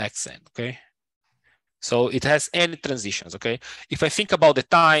to xn. Okay. So it has n transitions, okay? If I think about the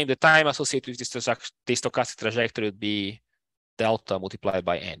time associated with this stochastic trajectory would be delta multiplied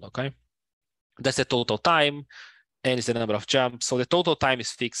by n, okay? That's the total time, n is the number of jumps. So the total time is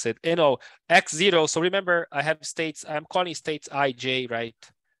fixed. You know, x0, so remember I have states, I'm calling states I, j, right?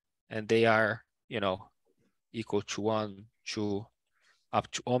 And they are, you know, equal to 1, 2, up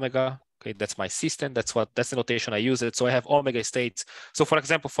to omega. Okay, that's my system. That's the notation I use it. So I have omega states. So for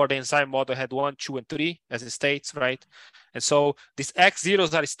example, for the enzyme model, I had 1, 2, and 3 as the states, right? And so these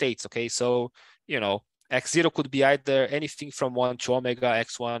x0s are states. Okay, so you know, x0 could be either anything from 1 to omega,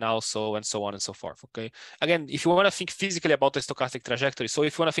 x1 also, and so on and so forth. Okay. Again, if you want to think physically about the stochastic trajectory, so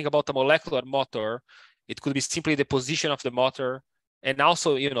if you want to think about a molecular motor, it could be simply the position of the motor. And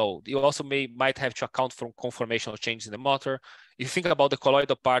also, you know, you also might have to account for conformational changes in the motor. If you think about the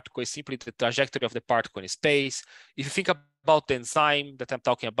colloidal particle, it's simply the trajectory of the particle in space. If you think about the enzyme that I'm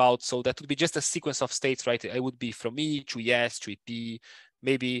talking about, so that would be just a sequence of states, right? It would be from E to ES to EP.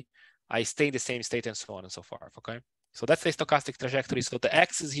 Maybe I stay in the same state and so on and so forth, okay? So that's the stochastic trajectory. So the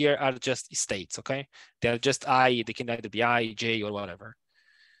X's here are just states, okay? They're just I, they can either be I, J, or whatever.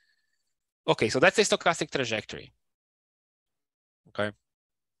 Okay, so that's the stochastic trajectory. Okay.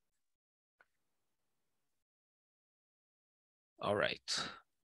 All right.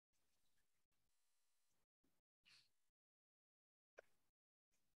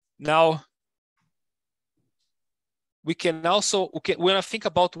 Now, we can also, we want to think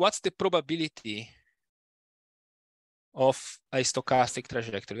about what's the probability of a stochastic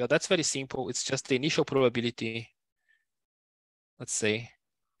trajectory. Well, that's very simple. It's just the initial probability, let's say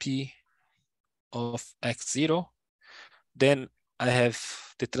P of x0. Then I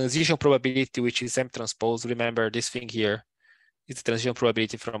have the transition probability, which is M transpose. Remember this thing here is the transition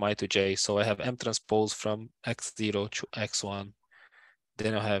probability from I to J. So I have M transpose from x0 to x1.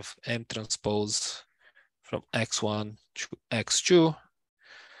 Then I have M transpose from x1 to x2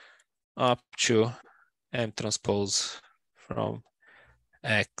 up to M transpose from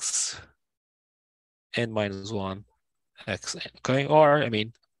x n minus 1 x n. Okay, or I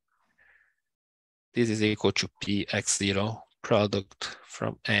mean, this is equal to p x0 product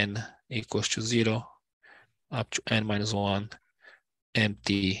from n equals to 0 up to n minus 1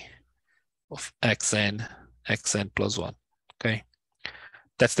 mt of xn plus 1. Okay,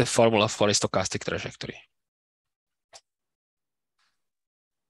 that's the formula for a stochastic trajectory.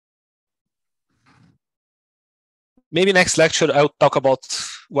 Maybe next lecture I'll talk about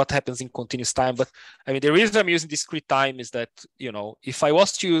what happens in continuous time. But I mean, the reason I'm using discrete time is that, you know, if I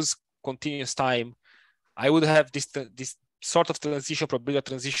was to use continuous time, I would have this sort of transition probability,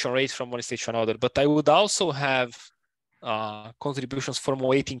 transition rate from one state to another. But I would also have contributions from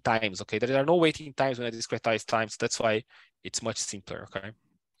waiting times. Okay, there are no waiting times when I discretize times. That's why it's much simpler. Okay.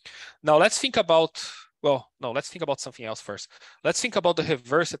 Now let's think about, well, no, let's think about something else first. Let's think about the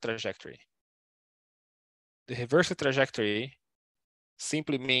reverse trajectory. The reverse trajectory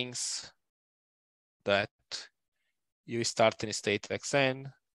simply means that you start in state xn,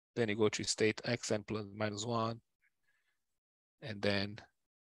 then you go to state xn plus minus 1, and then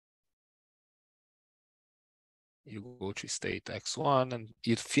you go to state x1, and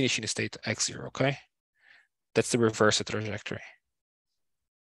you finish in state x0, okay? That's the reverse trajectory.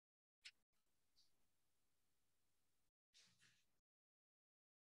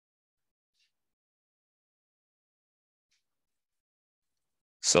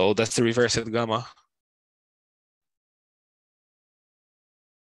 So that's the reversed gamma.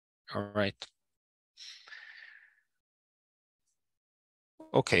 All right.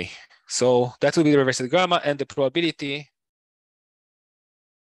 Okay, so that will be the reversed gamma, and the probability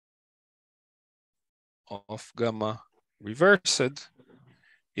of gamma reversed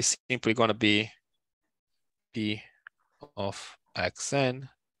is simply going to be P of xn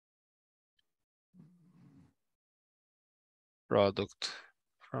product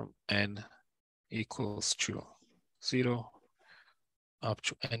from n equals to 0 up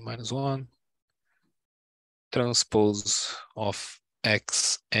to n minus 1 transpose of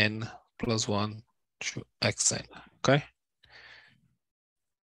xn plus 1 to xn. Okay.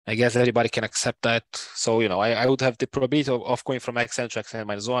 I guess everybody can accept that. So, you know, I would have the probability of going from xn to xn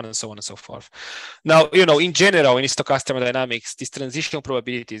minus 1 and so on and so forth. Now, you know, in general, in stochastic thermodynamics, these transition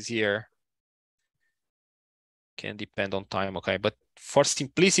probabilities here can depend on time, okay? But for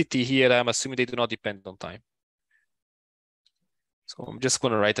simplicity here, I'm assuming they do not depend on time. So I'm just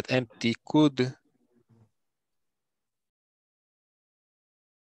going to write that MT could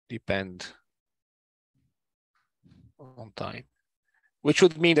depend on time, which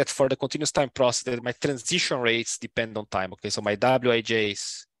would mean that for the continuous time process, that my transition rates depend on time, okay? So my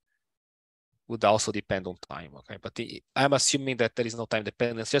Wij's would also depend on time, okay? But I'm assuming that there is no time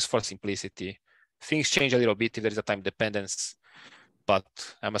dependence just for simplicity. Things change a little bit if there is a time dependence, but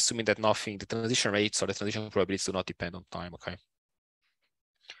I'm assuming that nothing, the transition rates or the transition probabilities do not depend on time, okay?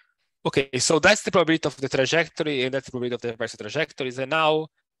 Okay, so that's the probability of the trajectory, and that's the probability of the reverse trajectories. And now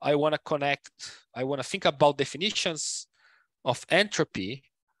I want to think about definitions of entropy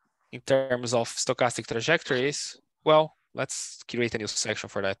in terms of stochastic trajectories. Well, let's create a new section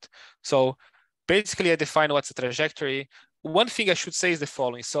for that. So basically I define what's a trajectory. One thing I should say is the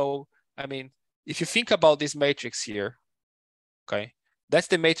following. So, I mean, if you think about this matrix here, okay, that's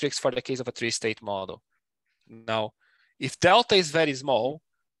the matrix for the case of a three-state model. Now, if delta is very small,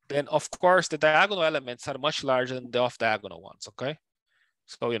 then of course the diagonal elements are much larger than the off-diagonal ones, okay?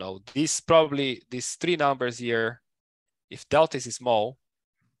 So, you know, these three numbers here, if delta is small,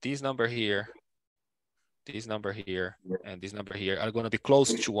 this number here, this number here, and this number here are going to be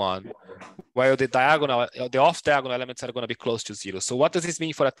close to 1, while the off-diagonal elements are going to be close to 0. So what does this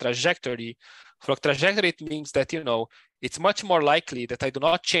mean for a trajectory? For a trajectory, it means that, you know, it's much more likely that I do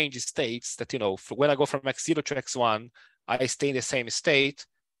not change states, that, you know, when I go from x0 to x1, I stay in the same state,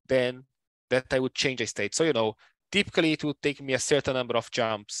 than that I would change a state. So, you know, typically it would take me a certain number of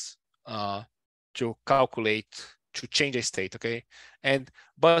jumps to change a state, okay?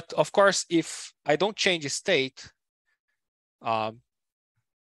 But of course, if I don't change a state, well,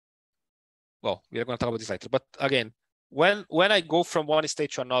 we are going to talk about this later. But again, when I go from one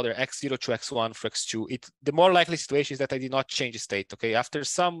state to another, x0 to x1 for x2, the more likely situation is that I did not change a state, okay? After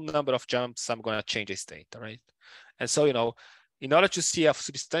some number of jumps, I'm going to change a state, all right? And so, you know, in order to see a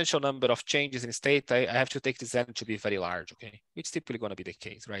substantial number of changes in state, I have to take this n to be very large, okay? It's typically going to be the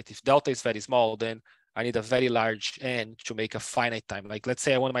case, right? If delta is very small, then I need a very large n to make a finite time. Like, let's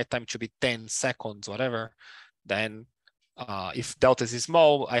say I want my time to be 10 seconds, whatever. Then if delta is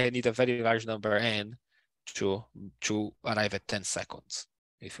small, I need a very large number n to arrive at 10 seconds,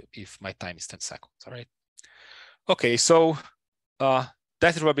 if my time is 10 seconds, all right? Okay, so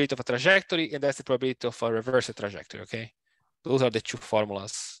that's the probability of a trajectory, and that's the probability of a reverse trajectory, okay? Those are the two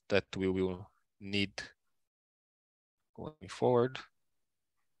formulas that we will need going forward.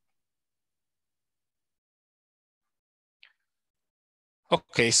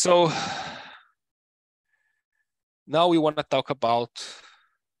 Okay, so now we want to talk about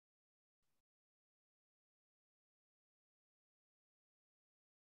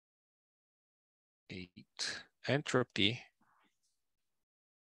entropy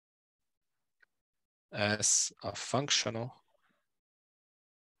as a functional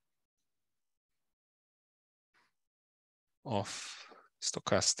of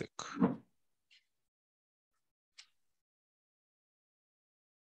stochastic.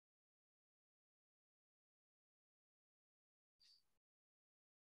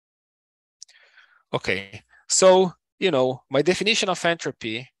 Okay, so, you know, my definition of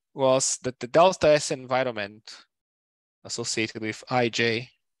entropy was that the delta S environment associated with Ij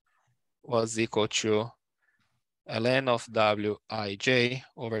was equal to ln of Wij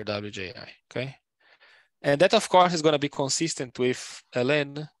over Wji, okay? And that, of course, is going to be consistent with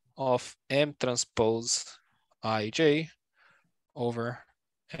ln of M transpose Ij over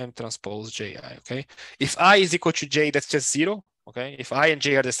M transpose Ji, okay? If I is equal to J, that's just 0, okay? If I and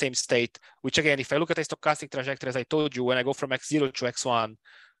J are the same state, which again, if I look at a stochastic trajectory, as I told you, when I go from x0 to x1,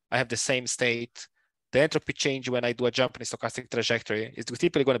 I have the same state. the entropy change when I do a jump in a stochastic trajectory is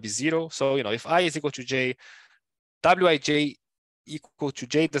typically going to be 0. So, if I is equal to J, Wij equal to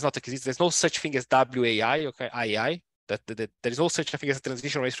J does not exist. There's no such thing as WAI, okay, IEI. There is no such thing as a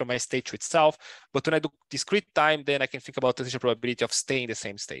transition rate from my state to itself. But when I do discrete time, then I can think about the transition probability of staying in the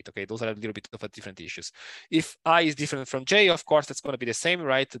same state. Okay, those are a little bit of a different issues. If I is different from J, of course, that's going to be the same,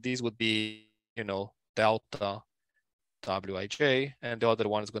 right? These would be, delta Wij, and the other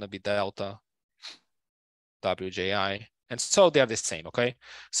one is going to be delta Wji, and so they are the same. Okay,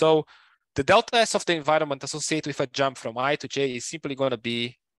 so the delta S of the environment associated with a jump from I to J is simply going to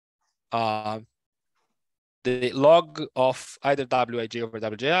be the log of either Wij over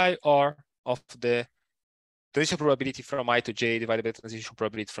Wji or of the transition probability from I to J divided by the transition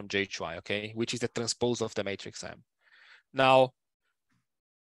probability from J to I, okay, which is the transpose of the matrix M. Now,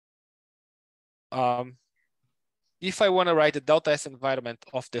 if I want to write the delta S environment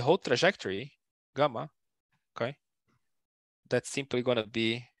of the whole trajectory, gamma, okay, that's simply going to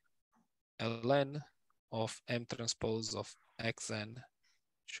be ln of M transpose of xn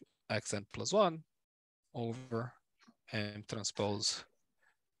plus 1 over M transpose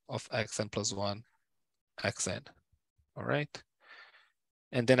of xn plus 1 xn. All right.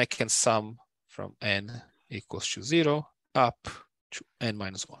 And then I can sum from n equals to 0 up to n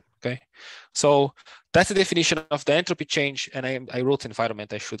minus 1. Okay. So that's the definition of the entropy change. And I wrote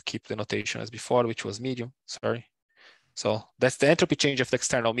environment. I should keep the notation as before, which was medium. Sorry. So that's the entropy change of the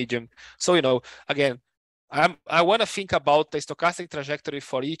external medium. So, again, I want to think about the stochastic trajectory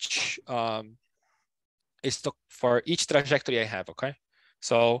for each trajectory I have, okay?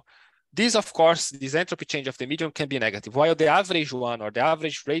 So this, of course, this entropy change of the medium can be negative. While the average one, or the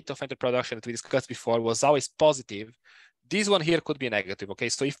average rate of entropy production that we discussed before, was always positive, this one here could be negative, okay?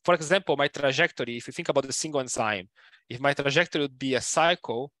 So if, for example, my trajectory, if you think about the single enzyme, if my trajectory would be a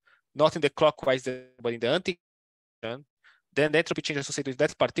cycle, not in the clockwise, but in the anti, then the entropy change associated with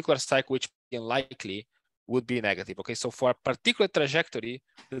that particular cycle, which is unlikely, would be negative. Okay, so for a particular trajectory,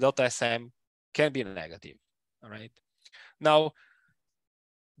 the delta SM can be negative. All right. Now,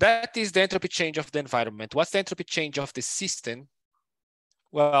 that is the entropy change of the environment. What's the entropy change of the system?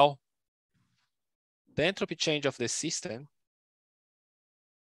 Well, the entropy change of the system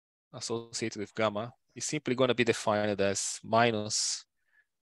associated with gamma is simply going to be defined as minus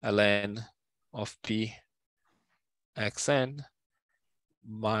ln of P xn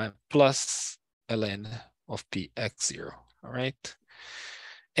plus ln of Px0, all right?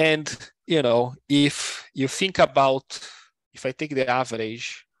 And, if you think about, if I take the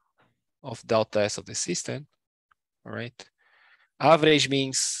average of delta S of the system, all right? Average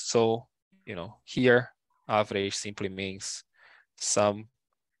means, so, here, average simply means sum.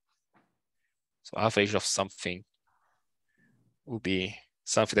 So average of something will be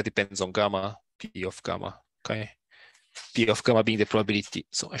something that depends on gamma, P of gamma, okay? P of gamma being the probability.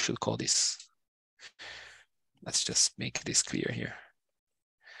 So I should call this. Let's just make this clear here.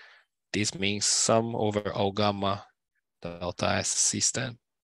 This means sum over all gamma delta S system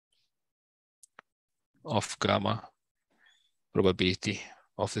of gamma probability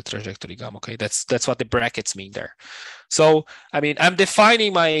of the trajectory gamma. Okay, that's what the brackets mean there. So I'm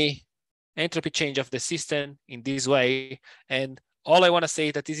defining my entropy change of the system in this way, and all I want to say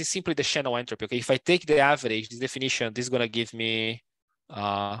is that this is simply the channel entropy. Okay, if I take the average, this definition, this is going to give me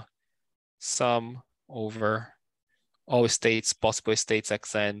sum over all states, possible states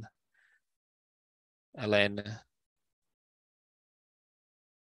xn ln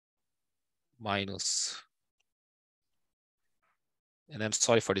minus, and I'm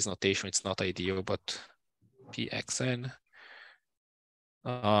sorry for this notation, it's not ideal, but Pxn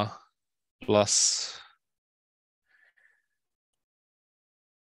plus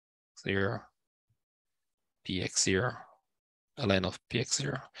 0 Px0 ln of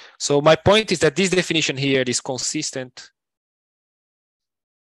Px0. So my point is that this definition here is consistent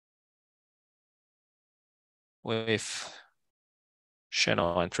with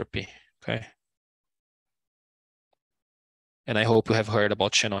channel entropy, okay? And I hope you have heard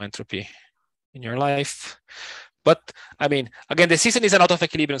about channel entropy in your life. But again, the system is an out of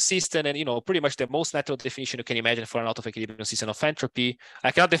equilibrium system, and pretty much the most natural definition you can imagine for an out of equilibrium system of entropy.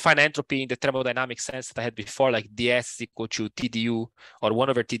 I cannot define entropy in the thermodynamic sense that I had before, like ds is equal to TDU or 1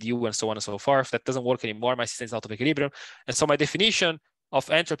 over TDU and so on and so forth. That doesn't work anymore. My system is out of equilibrium. And so my definition of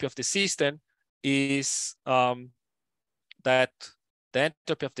entropy of the system is that the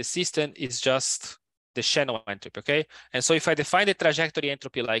entropy of the system is just the channel entropy, okay? And so if I define the trajectory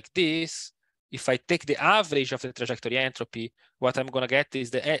entropy like this, if I take the average of the trajectory entropy, what I'm going to get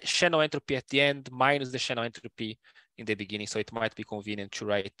is the channel entropy at the end minus the channel entropy in the beginning. So it might be convenient to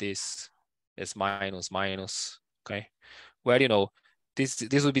write this is minus minus, okay? Where, you know, this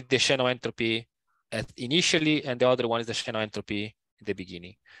would be the Shannon entropy at initially, and the other one is the Shannon entropy in the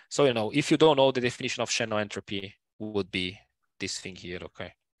beginning. So, you know, if you don't know, the definition of Shannon entropy would be this thing here,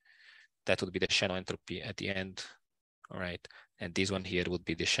 okay? That would be the Shannon entropy at the end, all right? And this one here would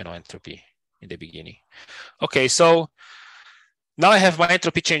be the Shannon entropy in the beginning. Okay, so now I have my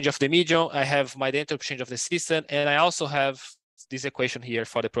entropy change of the medium, I have my entropy change of the system, and I also have this equation here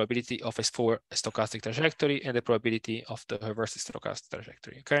for the probability of a stochastic trajectory and the probability of the reverse stochastic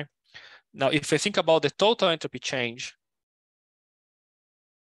trajectory, okay? Now, if I think about the total entropy change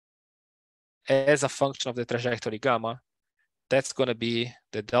as a function of the trajectory gamma, that's going to be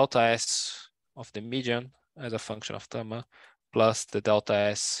the delta S of the median as a function of gamma plus the delta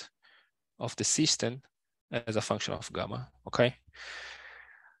S of the system as a function of gamma, okay?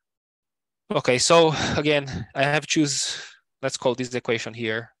 Okay, so again, I have choose, let's call this equation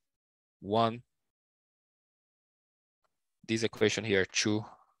here 1, this equation here 2,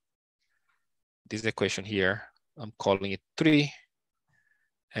 this equation here, I'm calling it 3,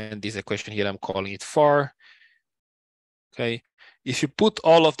 and this equation here, I'm calling it 4. Okay, if you put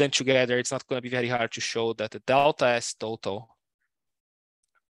all of them together, it's not going to be very hard to show that the delta S total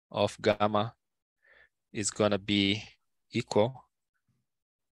of gamma is going to be equal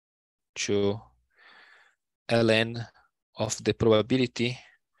to ln of the probability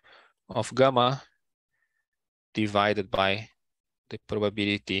of gamma divided by the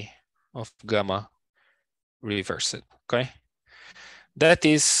probability of gamma reversed, okay? That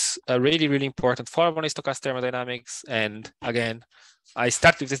is a really, really important formula in stochastic thermodynamics. And again, I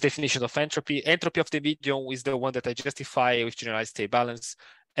start with this definition of entropy. Entropy of the medium is the one that I justify with generalized state balance.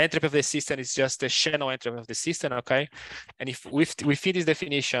 Entropy of the system is just the Shannon entropy of the system, okay? And if within these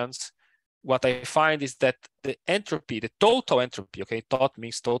definitions, what I find is that the entropy, the total entropy, okay, tot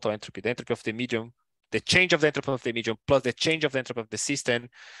means total entropy, the entropy of the medium, the change of the entropy of the medium plus the change of the entropy of the system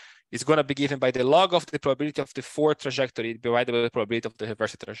is going to be given by the log of the probability of the forward trajectory divided by the probability of the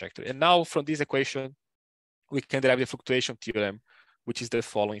reverse trajectory. And now from this equation, we can derive the fluctuation theorem, which is the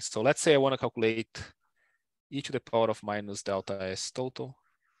following. So let's say I want to calculate e to the power of minus delta S total,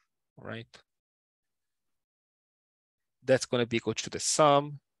 all right? That's going to be equal to the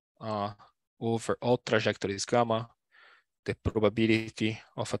sum over all trajectories gamma, the probability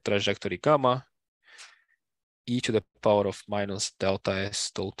of a trajectory gamma, e to the power of minus delta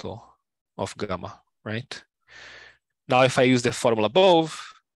S total of gamma, right? Now, if I use the formula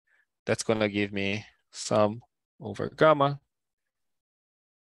above, that's going to give me sum over gamma,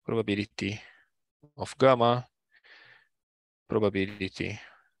 probability of gamma, probability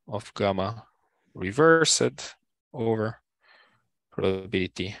of gamma reversed over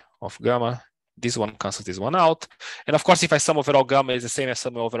probability of gamma. This one cancels this one out. And of course, if I sum overall gamma is the same as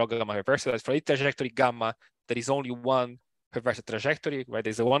sum overall gamma reversed, for each trajectory gamma, there is only one reverse trajectory, right?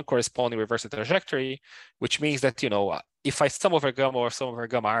 There's a one corresponding reverse trajectory, which means that, you know, if I sum over gamma or sum over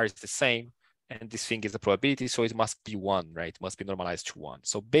gamma r is the same, and this thing is the probability, so it must be 1, right? It must be normalized to 1.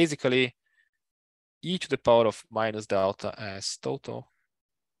 So basically, e to the power of minus delta S total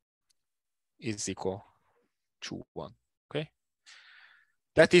is equal to 1, okay?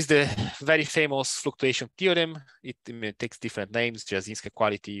 That is the very famous fluctuation theorem. It takes different names, Jasinski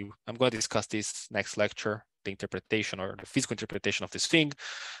equality. I'm going to discuss this next lecture, the interpretation or the physical interpretation of this thing.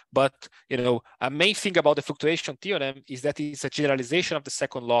 But, you know, a main thing about the fluctuation theorem is that it's a generalization of the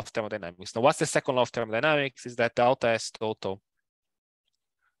second law of thermodynamics. Now, what's the second law of thermodynamics? Is that delta S total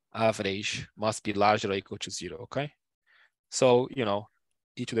average must be larger or equal to 0, okay? So, you know,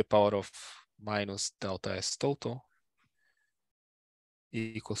 e to the power of minus delta S total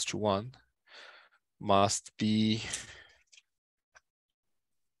equals to 1 must be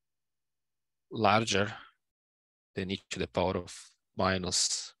larger than e to the power of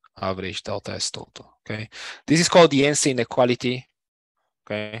minus average delta S total, okay? This is called the Yancy inequality,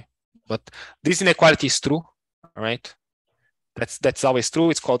 okay? But this inequality is true, all right? That's always true.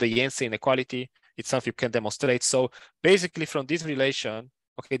 It's called the Yancy inequality. It's something you can demonstrate. So basically from this relation,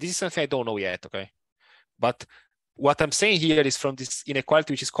 okay, this is something I don't know yet, okay? But what I'm saying here is from this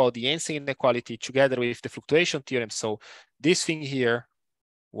inequality, which is called the Yancy inequality, together with the fluctuation theorem. So this thing here,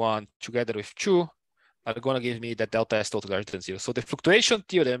 1 together with 2, are going to give me that delta S total larger than 0. So the fluctuation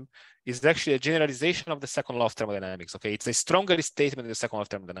theorem is actually a generalization of the second law of thermodynamics, okay? It's a stronger statement in the second law of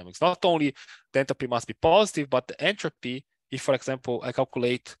thermodynamics. Not only the entropy must be positive, but the entropy, if, for example, I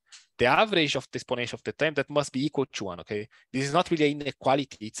calculate the average of the exponential of the time, that must be equal to 1, okay? This is not really an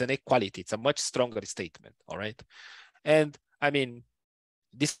inequality, it's an equality. It's a much stronger statement, all right? And I mean,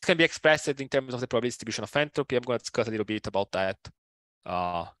 this can be expressed in terms of the probability distribution of entropy. I'm going to discuss a little bit about that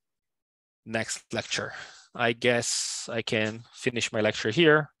next lecture. I guess I can finish my lecture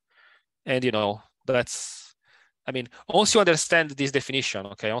here. And, you know, that's, I mean, once you understand this definition,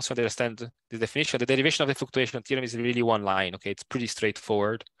 okay, once you understand this definition, the derivation of the fluctuation theorem is really one line, okay? It's pretty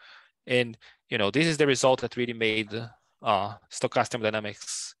straightforward. And, you know, this is the result that really made stochastic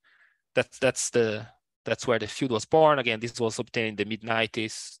thermodynamics. That's where the field was born. Again, this was obtained in the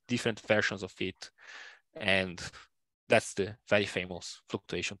mid-90s, different versions of it. And that's the very famous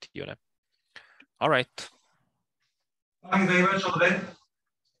fluctuation theorem. All right. Thank you very much, André.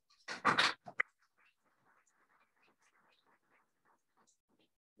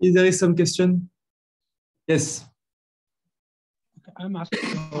 Is there some question? Yes. I'm asking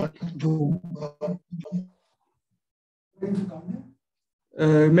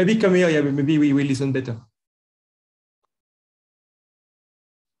maybe come here, yeah, maybe we will listen better.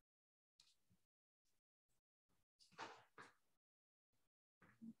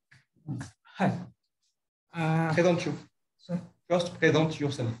 Hi. Present you. First, present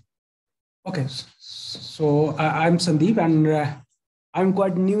yourself. Okay, so I'm Sandeep, and I'm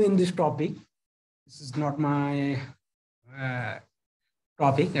quite new in this topic. This is not my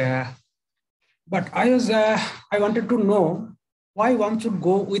topic, but I wanted to know why one should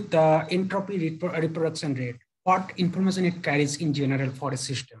go with the entropy reproduction rate. What information it carries in general for a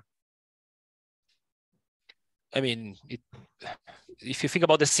system? I mean, if you think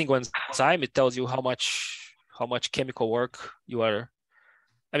about the single enzyme, it tells you how much chemical work you are.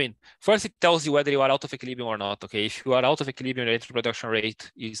 I mean, first it tells you whether you are out of equilibrium or not. Okay, if you are out of equilibrium, your entropy production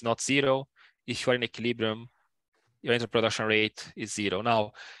rate is not 0. If you are in equilibrium, your entropy production rate is 0.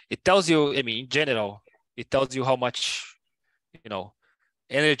 Now, it tells you, I mean, in general, it tells you how much, you know,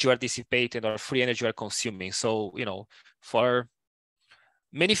 energy you are dissipating or free energy you are consuming. So, you know, for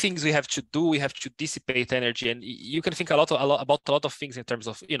many things we have to do, we have to dissipate energy, and you can think about a lot of things in terms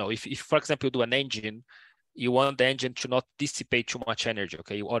of, you know, if for example you do an engine, you want the engine to not dissipate too much energy,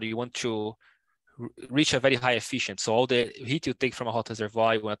 okay, or you want to reach a very high efficiency. So all the heat you take from a hot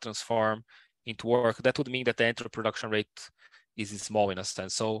reservoir, you want to transform into work. That would mean that the entropy production rate is small in a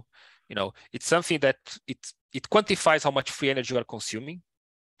sense. So, you know, it's something that it quantifies how much free energy you are consuming,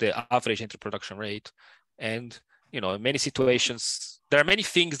 the average entropy production rate, and you know, in many situations, there are many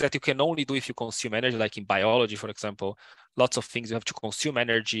things that you can only do if you consume energy, like in biology, for example, lots of things you have to consume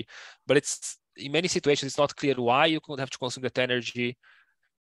energy, but it's in many situations, it's not clear why you could have to consume that energy.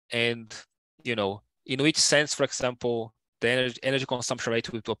 And, you know, in which sense, for example, the energy consumption rate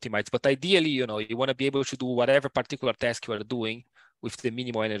will be optimized. But ideally, you know, you want to be able to do whatever particular task you are doing with the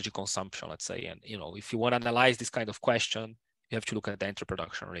minimal energy consumption, let's say. And, you know, if you want to analyze this kind of question, you have to look at the entropy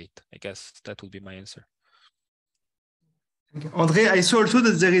production rate. I guess that would be my answer. André, I saw also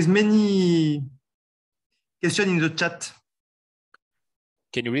that there is many questions in the chat.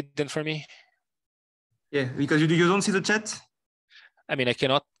 Can you read them for me? Yeah, because you don't see the chat? I mean, I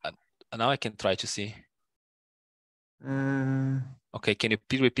cannot. Now I can try to see. Okay, can you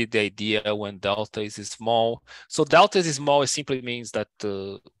please repeat the idea when delta is small? So delta is small, it simply means that,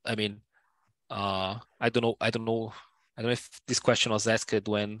 I mean, I don't know if this question was asked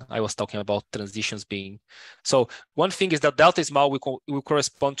when I was talking about transitions being. So one thing is that delta is small will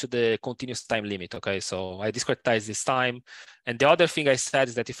correspond to the continuous time limit. Okay, so I discretize this time. And the other thing I said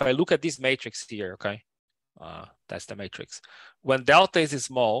is that if I look at this matrix here, okay, that's the matrix. When delta is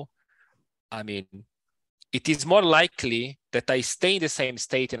small, I mean, it is more likely that I stay in the same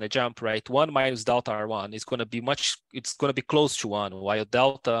state in a jump, right? 1 minus delta R1 is going to be it's going to be close to 1, while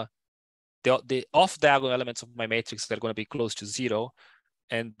delta, the off-diagonal elements of my matrix are going to be close to 0,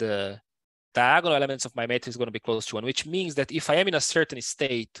 and the diagonal elements of my matrix are going to be close to 1, which means that if I am in a certain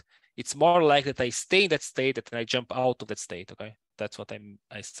state, it's more likely that I stay in that state than I jump out of that state, okay? That's what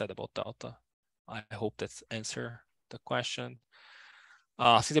I said about delta. I hope that's answer the question.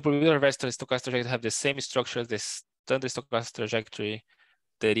 Since the probability vector and stochastic trajectory have the same structure as the standard stochastic trajectory,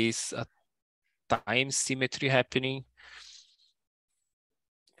 there is a time symmetry happening.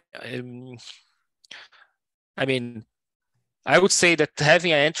 I mean, I would say that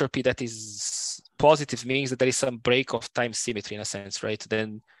having an entropy that is positive means that there is some break of time symmetry in a sense, right?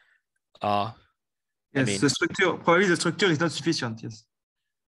 Then, yes, I mean, the structure is not sufficient. Yes,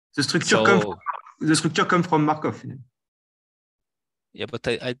 the structure comes from Markov. Yeah, but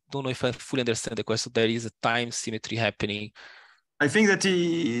I don't know if I fully understand the question. There is a time symmetry happening. I think that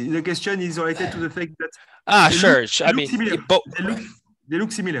the question is related to the fact that sure. They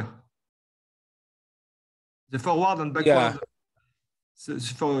look similar. The forward and backward. Yeah. So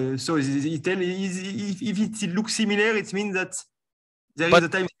if it looks similar, it means that there is a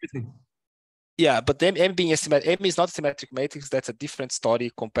time symmetry. Yeah, but M being M is not a symmetric matrix. That's a different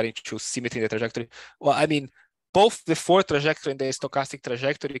story comparing to symmetry in the trajectory. Well, I mean, both the Ford trajectory and the stochastic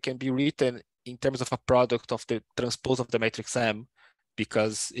trajectory can be written in terms of a product of the transpose of the matrix M,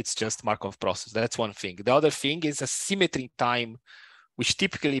 because it's just Markov process. That's one thing. The other thing is a symmetry in time, which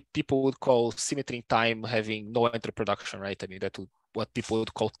typically people would call symmetry in time having no entropy production, right? I mean, that would what people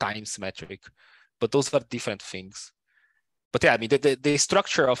would call time symmetric, but those are different things. But yeah, I mean, the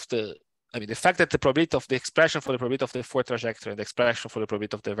structure of the fact that the probability of the expression for the probability of the Ford trajectory and the expression for the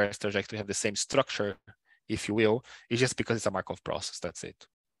probability of the reverse trajectory have the same structure, if you will, is just because it's a Markov process. That's it,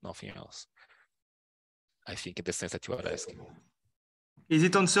 nothing else. I think in the sense that you are asking. Is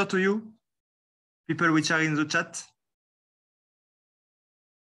it answer to you? People which are in the chat?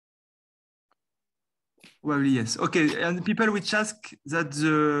 Well, yes. Okay, and people which ask that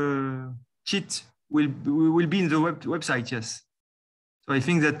the cheat will be in the website, yes. So I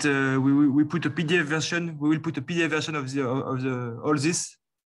think that we put a PDF version. We will put a PDF version of all this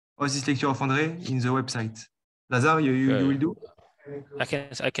lecture of André in the website. Lazar, you will do? I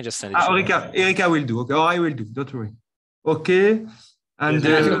can just send it. Erika will do. Okay, or I will do. Don't worry. Okay. And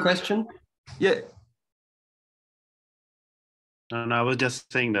can I ask a question? Yeah. And I was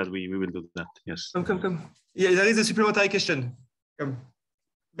just saying that we will do that. Yes. Come. Yeah, there is a supplementary question. Come.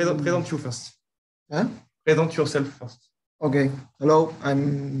 Present you first. Huh? Present yourself first. Okay. Hello,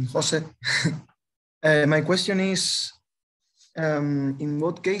 I'm Jose. My question is, in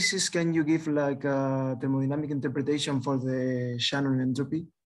what cases can you give like a thermodynamic interpretation for the Shannon entropy?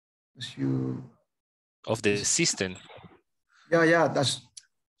 Of the system? Yeah. That's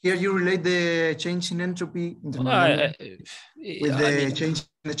here you relate the change in entropy with the change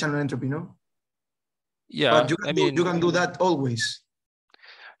in the Shannon entropy, no? Yeah, but you can do that always.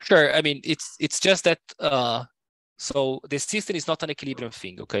 Sure. I mean, it's just that so the system is not an equilibrium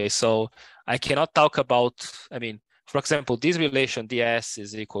thing. Okay, so I cannot talk about. I mean, for example, this relation ds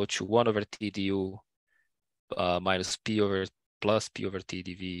is equal to 1 over t du minus p over plus p over t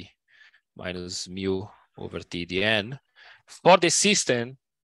dv minus mu over t dn. For the system,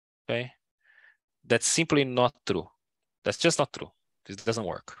 okay, that's simply not true. That's just not true. This doesn't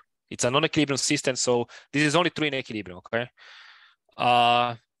work. It's a non-equilibrium system, so this is only true in equilibrium, okay?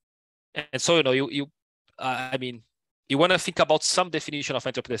 And so, I mean, you want to think about some definition of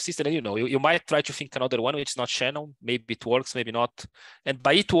entropy of the system, and you might try to think another one which is not Shannon. Maybe it works, maybe not. And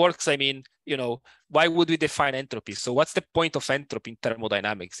by it works, I mean, why would we define entropy? So what's the point of entropy in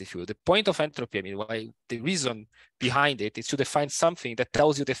thermodynamics, if you will? The point of entropy, I mean, the reason behind it is to define something that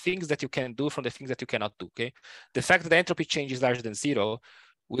tells you the things that you can do from the things that you cannot do, okay? The fact that the entropy change is larger than 0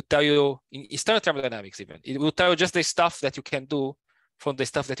 will tell you, in standard thermodynamics even, it will tell you just the stuff that you can do from the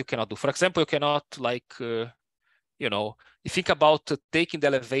stuff that you cannot do. For example, you cannot you think about taking the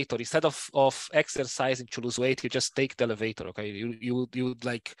elevator. Instead of exercising to lose weight, you just take the elevator, okay? You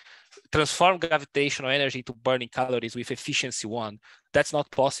like transform gravitational energy into burning calories with efficiency 1. That's not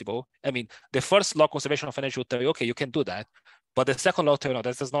possible. I mean, the first law of conservation of energy will tell you, okay, you can do that. But the second law will tell you, no,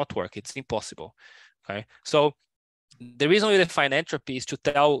 that does not work. It's impossible, okay? So the reason we define entropy is to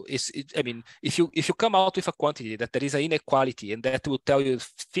tell I mean, if you come out with a quantity that there is an inequality, and that will tell you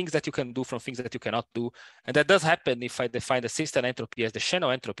things that you can do from things that you cannot do, and that does happen if I define the system entropy as the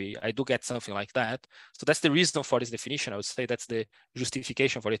Shannon entropy, I do get something like that. So that's the reason for this definition. I would say that's the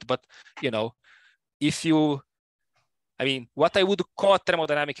justification for it. But if you, I mean, what I would call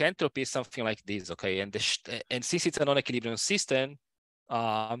thermodynamic entropy is something like this, okay? And since it's a non-equilibrium system,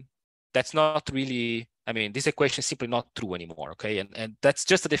 that's not really. I mean, this equation is simply not true anymore, okay? And that's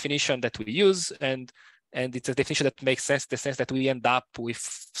just a definition that we use, and it's a definition that makes sense in the sense that we end up with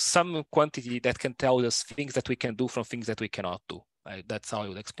some quantity that can tell us things that we can do from things that we cannot do. That's how I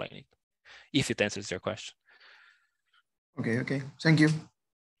would explain it, if it answers your question. Okay. Thank you.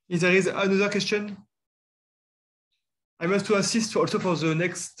 If there is another question, I must assist also for the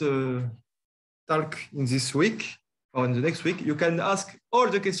next talk in this week. Or in the next week, you can ask all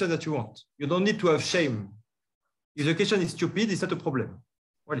the questions that you want. You don't need to have shame. If the question is stupid, it's not a problem.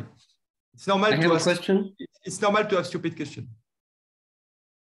 Really. It's normal to ask. Question? It's normal to have stupid questions.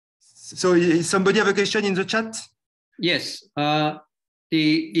 So, somebody have a question in the chat? Yes.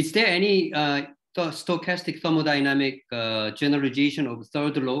 Is there any stochastic thermodynamic generalization of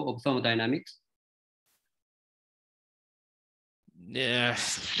third law of thermodynamics? Yeah,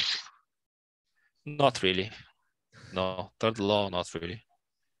 not really. No, third law, not really.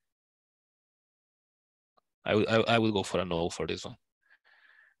 I will go for a no for this one.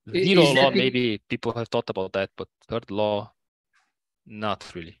 Zero law, maybe people have thought about that, but third law, not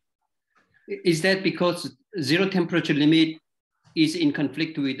really. Is that because zero temperature limit is in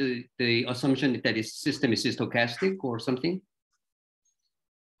conflict with the assumption that the system is stochastic or something?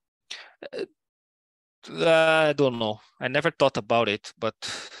 I don't know. I never thought about it, but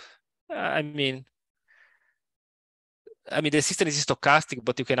I mean, the system is stochastic,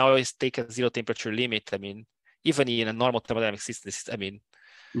 but you can always take a zero temperature limit. I mean, even in a normal thermodynamic system, I mean,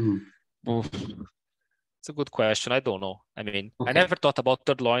 it's a good question. I don't know. I mean, I never thought about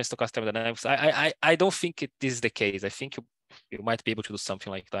third law in stochastic thermodynamics. I don't think this is the case. I think you might be able to do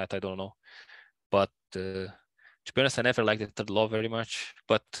something like that. I don't know. But to be honest, I never liked the third law very much.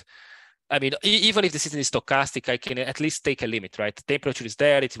 But I mean, even if the system is stochastic, I can at least take a limit, right? The temperature is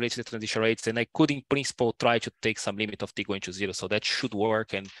there, it's related to the transition rates, and I could, in principle, try to take some limit of T going to zero. So that should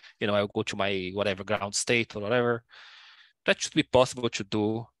work. And, I'll go to my whatever ground state or whatever. That should be possible to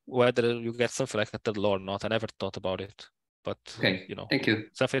do, whether you get something like a third law or not. I never thought about it. But, thank you.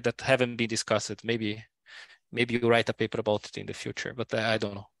 Something that haven't been discussed. Maybe you write a paper about it in the future, but I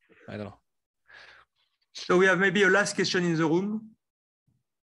don't know. So we have maybe a last question in the room.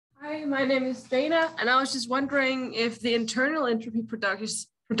 Hi, my name is Dana, and I was just wondering if the internal entropy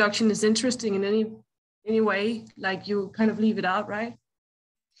production is interesting in any way, like you kind of leave it out, right?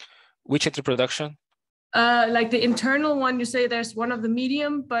 Which entropy production? Like the internal one, you say there's one of the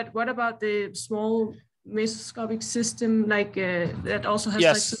medium, but what about the small mesoscopic system, like that also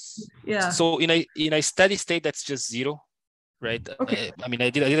has So in a steady state, that's just zero, right? Okay. I mean, I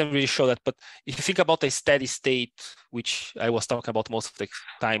didn't really show that, but if you think about a steady state, which I was talking about most of the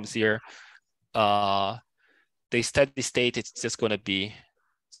times here, the steady state, it's just going to be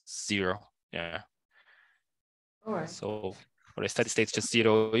zero. Yeah. All right. So for a steady state, it's just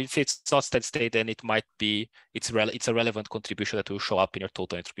zero. If it's not steady state, then it might be, it's a relevant contribution that will show up in your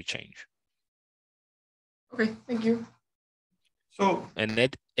total entropy change. Okay, thank you. So,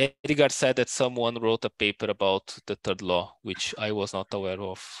 and Edgar said that someone wrote a paper about the third law, which I was not aware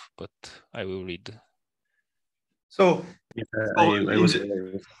of, but I will read. So, I was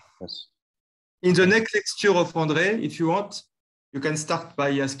in the next lecture of André, if you want, you can start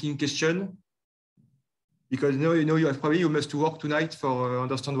by asking questions, because you must work tonight for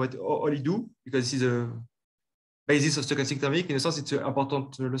understand what all he do, because this is a basis of stochastic thermodynamics. In a sense, it's an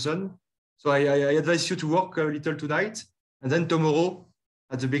important lesson. So I advise you to work a little tonight, and then tomorrow,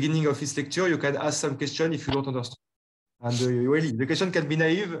 at the beginning of this lecture, you can ask some question if you don't understand. And really, the question can be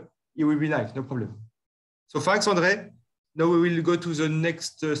naive, it will be nice, no problem. So thanks, André. Now we will go to the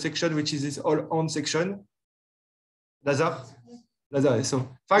next section, which is this all-on section. Lazare? So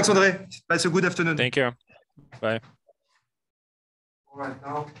thanks, André. Have a good afternoon. Thank you. Bye. All right,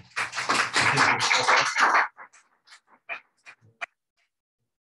 now.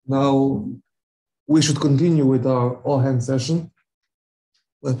 Now we should continue with our all-hand session.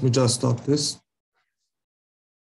 Let me just stop this.